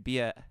could be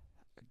a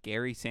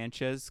Gary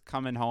Sanchez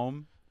coming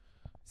home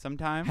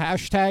sometime.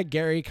 Hashtag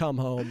Gary come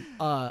home.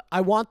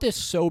 I want this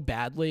so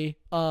badly.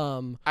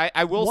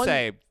 I will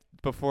say,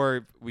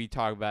 before we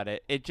talk about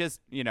it, it just,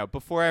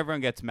 before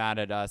everyone gets mad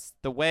at us,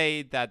 the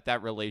way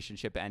that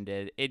relationship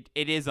ended, it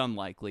is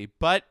unlikely.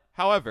 But,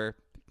 however,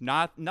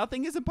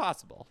 nothing is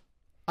impossible.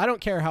 I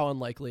don't care how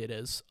unlikely it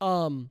is.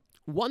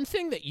 One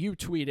thing that you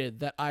tweeted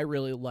that I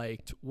really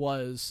liked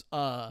was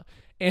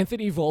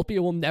Anthony Volpe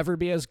will never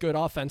be as good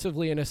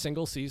offensively in a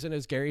single season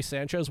as Gary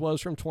Sanchez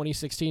was from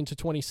 2016 to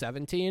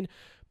 2017.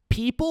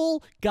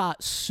 People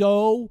got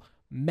so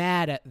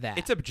mad at that.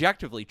 It's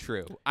objectively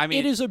true. I mean,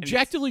 it is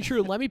objectively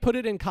true. Let me put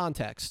it in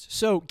context.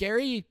 So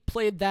Gary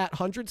played that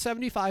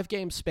 175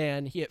 game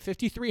span. He hit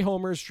 53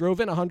 homers, drove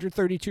in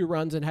 132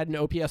 runs, and had an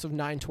OPS of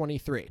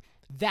 923.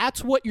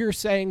 That's what you're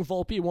saying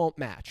Volpe won't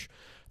match.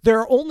 There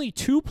are only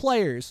two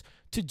players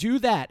to do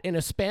that in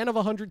a span of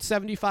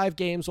 175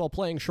 games while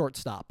playing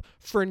shortstop.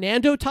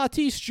 Fernando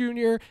Tatis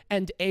Jr.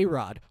 and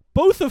A-Rod,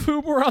 both of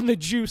whom were on the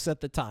juice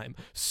at the time.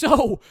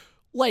 So,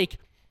 like,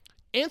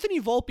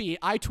 Anthony Volpe,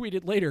 I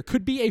tweeted later,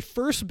 could be a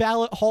first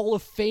ballot Hall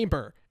of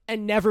Famer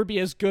and never be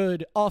as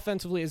good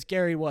offensively as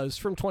Gary was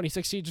from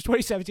 2016 to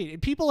 2017.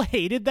 And people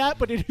hated that,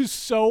 but it is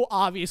so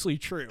obviously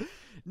true.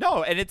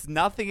 No, and it's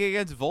nothing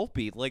against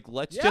Volpe. Like,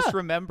 let's just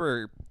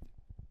remember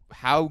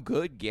how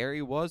good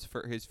Gary was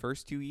for his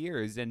first 2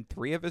 years and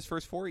 3 of his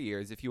first 4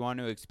 years, if you want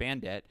to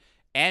expand it.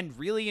 And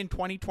really in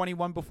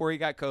 2021 before he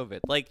got COVID.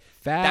 Like,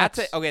 that's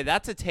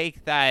a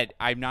take that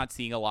I'm not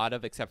seeing a lot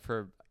of, except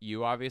for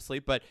you, obviously.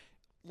 But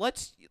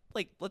let's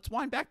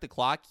wind back the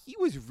clock. He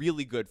was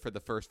really good for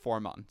the first 4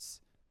 months.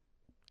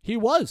 He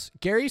was.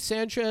 Gary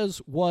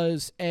Sanchez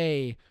was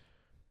a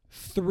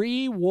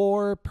 3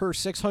 WAR per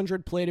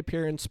 600 plate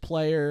appearance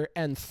player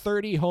and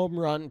 30 home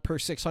run per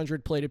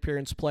 600 plate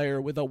appearance player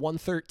with a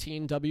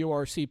 113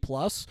 WRC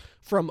plus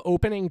from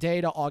opening day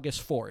to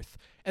August 4th.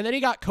 And then he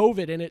got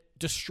COVID and it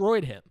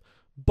destroyed him.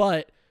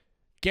 But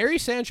Gary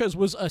Sanchez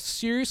was a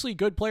seriously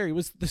good player. He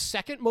was the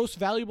second most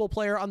valuable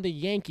player on the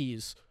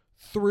Yankees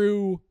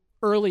through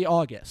early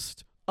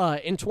August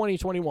in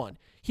 2021.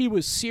 He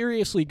was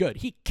seriously good.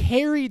 He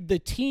carried the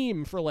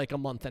team for like a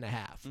month and a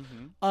half.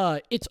 Mm-hmm.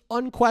 It's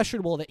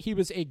unquestionable that he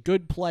was a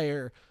good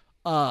player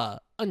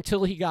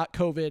until he got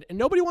COVID, and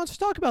nobody wants to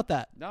talk about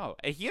that. No,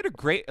 he had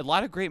a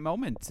lot of great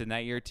moments in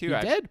that year too.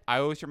 He did. I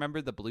always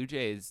remember the Blue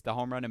Jays, the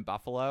home run in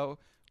Buffalo,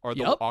 or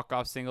the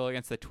walk-off single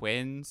against the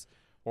Twins,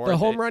 or the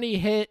home run he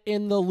hit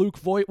in the Luke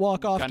Voit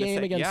walk-off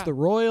game against the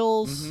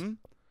Royals. Mm-hmm.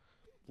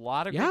 A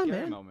lot of good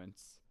Gary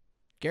moments.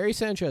 Gary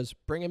Sanchez,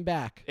 bring him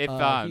back. If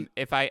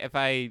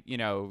I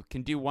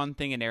can do one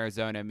thing in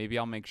Arizona, maybe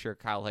I'll make sure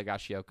Kyle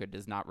Higashioka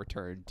does not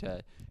return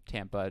to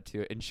Tampa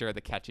to ensure the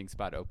catching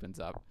spot opens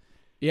up.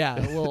 Yeah,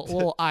 a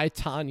little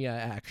Tanya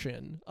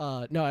action.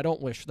 No, I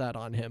don't wish that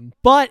on him.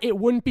 But it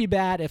wouldn't be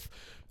bad if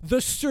the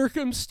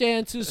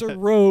circumstances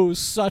arose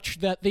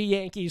such that the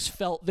Yankees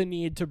felt the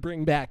need to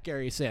bring back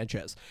Gary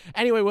Sanchez.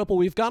 Anyway, Whipple,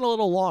 we've gone a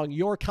little long.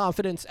 Your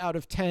confidence out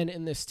of 10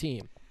 in this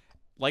team.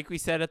 Like we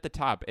said at the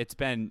top, it's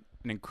been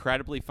an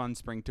incredibly fun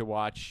spring to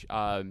watch.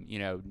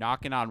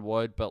 Knocking on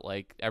wood, but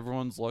like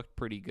everyone's looked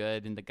pretty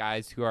good. And the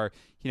guys who are,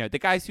 the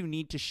guys who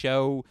need to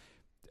show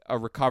a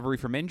recovery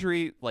from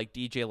injury, like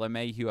DJ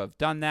LeMay, who have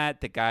done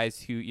that. The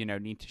guys who,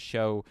 need to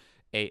show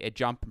a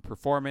jump in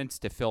performance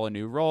to fill a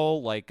new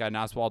role, like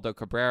Oswaldo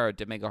Cabrera,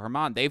 Domingo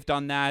Germán, they've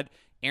done that.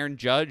 Aaron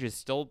Judge is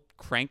still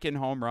cranking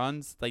home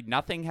runs. Like,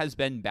 nothing has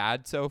been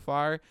bad so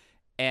far.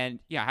 And,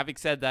 having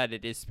said that,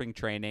 it is spring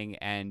training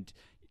and,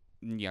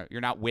 you're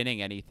not winning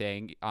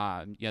anything.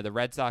 The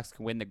Red Sox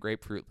can win the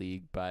Grapefruit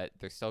League, but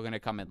they're still going to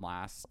come in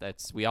last.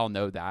 We all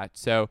know that.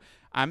 So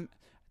I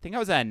think I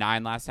was at a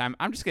 9 last time.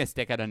 I'm just going to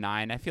stick at a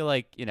 9. I feel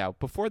like,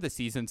 before the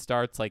season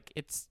starts, like,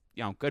 it's,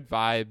 good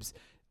vibes,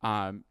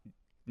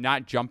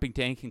 not jumping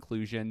to any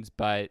conclusions,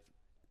 but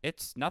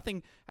it's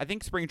nothing. I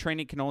think spring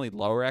training can only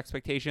lower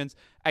expectations.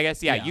 I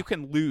guess, you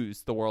can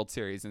lose the World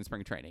Series in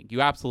spring training. You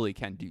absolutely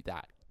can do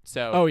that.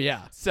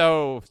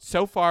 So,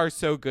 so far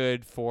so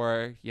good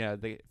for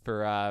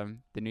the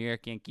New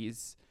York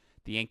Yankees,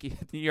 the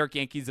New York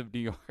Yankees of New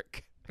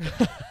York.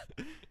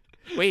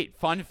 Wait,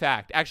 fun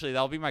fact. Actually,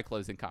 that'll be my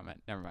closing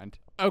comment. Never mind.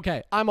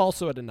 Okay, I'm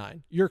also at a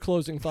 9. Your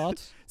closing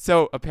thoughts?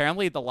 So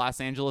apparently, the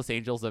Los Angeles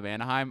Angels of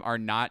Anaheim are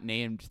not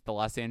named the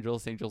Los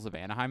Angeles Angels of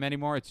Anaheim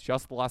anymore. It's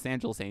just the Los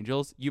Angeles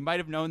Angels. You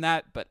might have known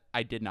that, but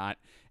I did not,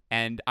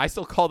 and I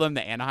still call them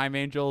the Anaheim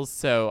Angels.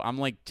 So I'm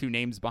like 2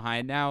 names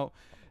behind now.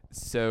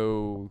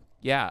 So,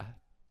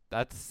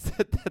 that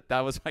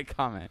was my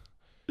comment.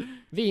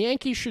 The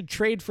Yankees should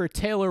trade for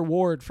Taylor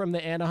Ward from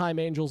the Anaheim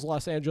Angels,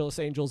 Los Angeles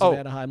Angels of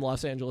Anaheim,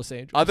 Los Angeles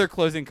Angels. Other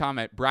closing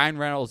comment. Brian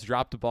Reynolds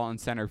dropped the ball in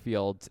center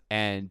field,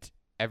 and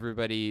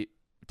everybody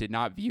did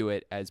not view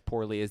it as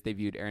poorly as they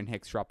viewed Aaron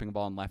Hicks dropping the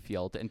ball in left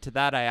field. And to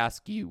that, I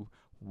ask you,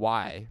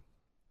 why?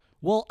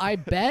 Well, I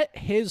bet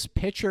his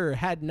pitcher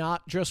had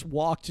not just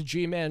walked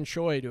Ji-Man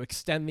Choi to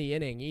extend the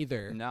inning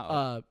either.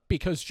 No.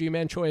 Because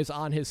Ji-Man Choi is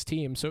on his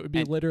team, so it would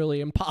be literally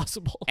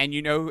impossible. And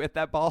at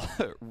that ball,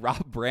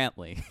 Rob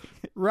Brantley.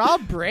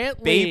 Rob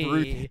Brantley. Babe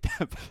Ruth hit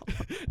that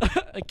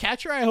ball. A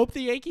catcher I hope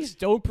the Yankees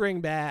don't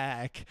bring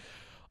back.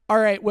 All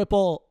right,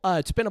 Whipple,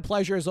 it's been a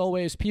pleasure as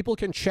always. People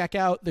can check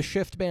out the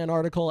Shift Ban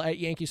article at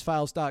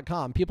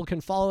yankeesfiles.com. People can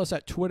follow us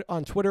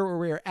on Twitter where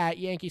we are at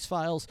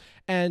yankeesfiles.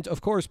 And,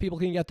 of course, people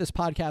can get this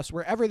podcast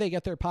wherever they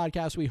get their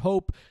podcasts. We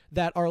hope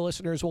that our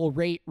listeners will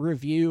rate,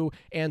 review,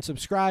 and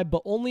subscribe,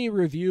 but only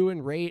review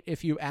and rate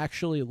if you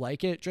actually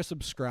like it. Just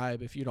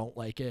subscribe if you don't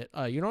like it.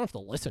 You don't have to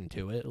listen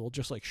to it. It'll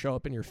just show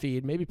up in your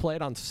feed. Maybe play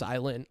it on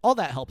silent. All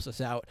that helps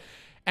us out.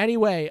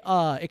 Anyway,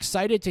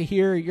 excited to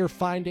hear your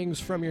findings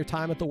from your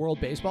time at the World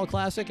Baseball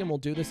Classic, and we'll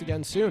do this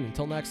again soon.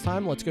 Until next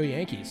time, let's go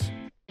Yankees.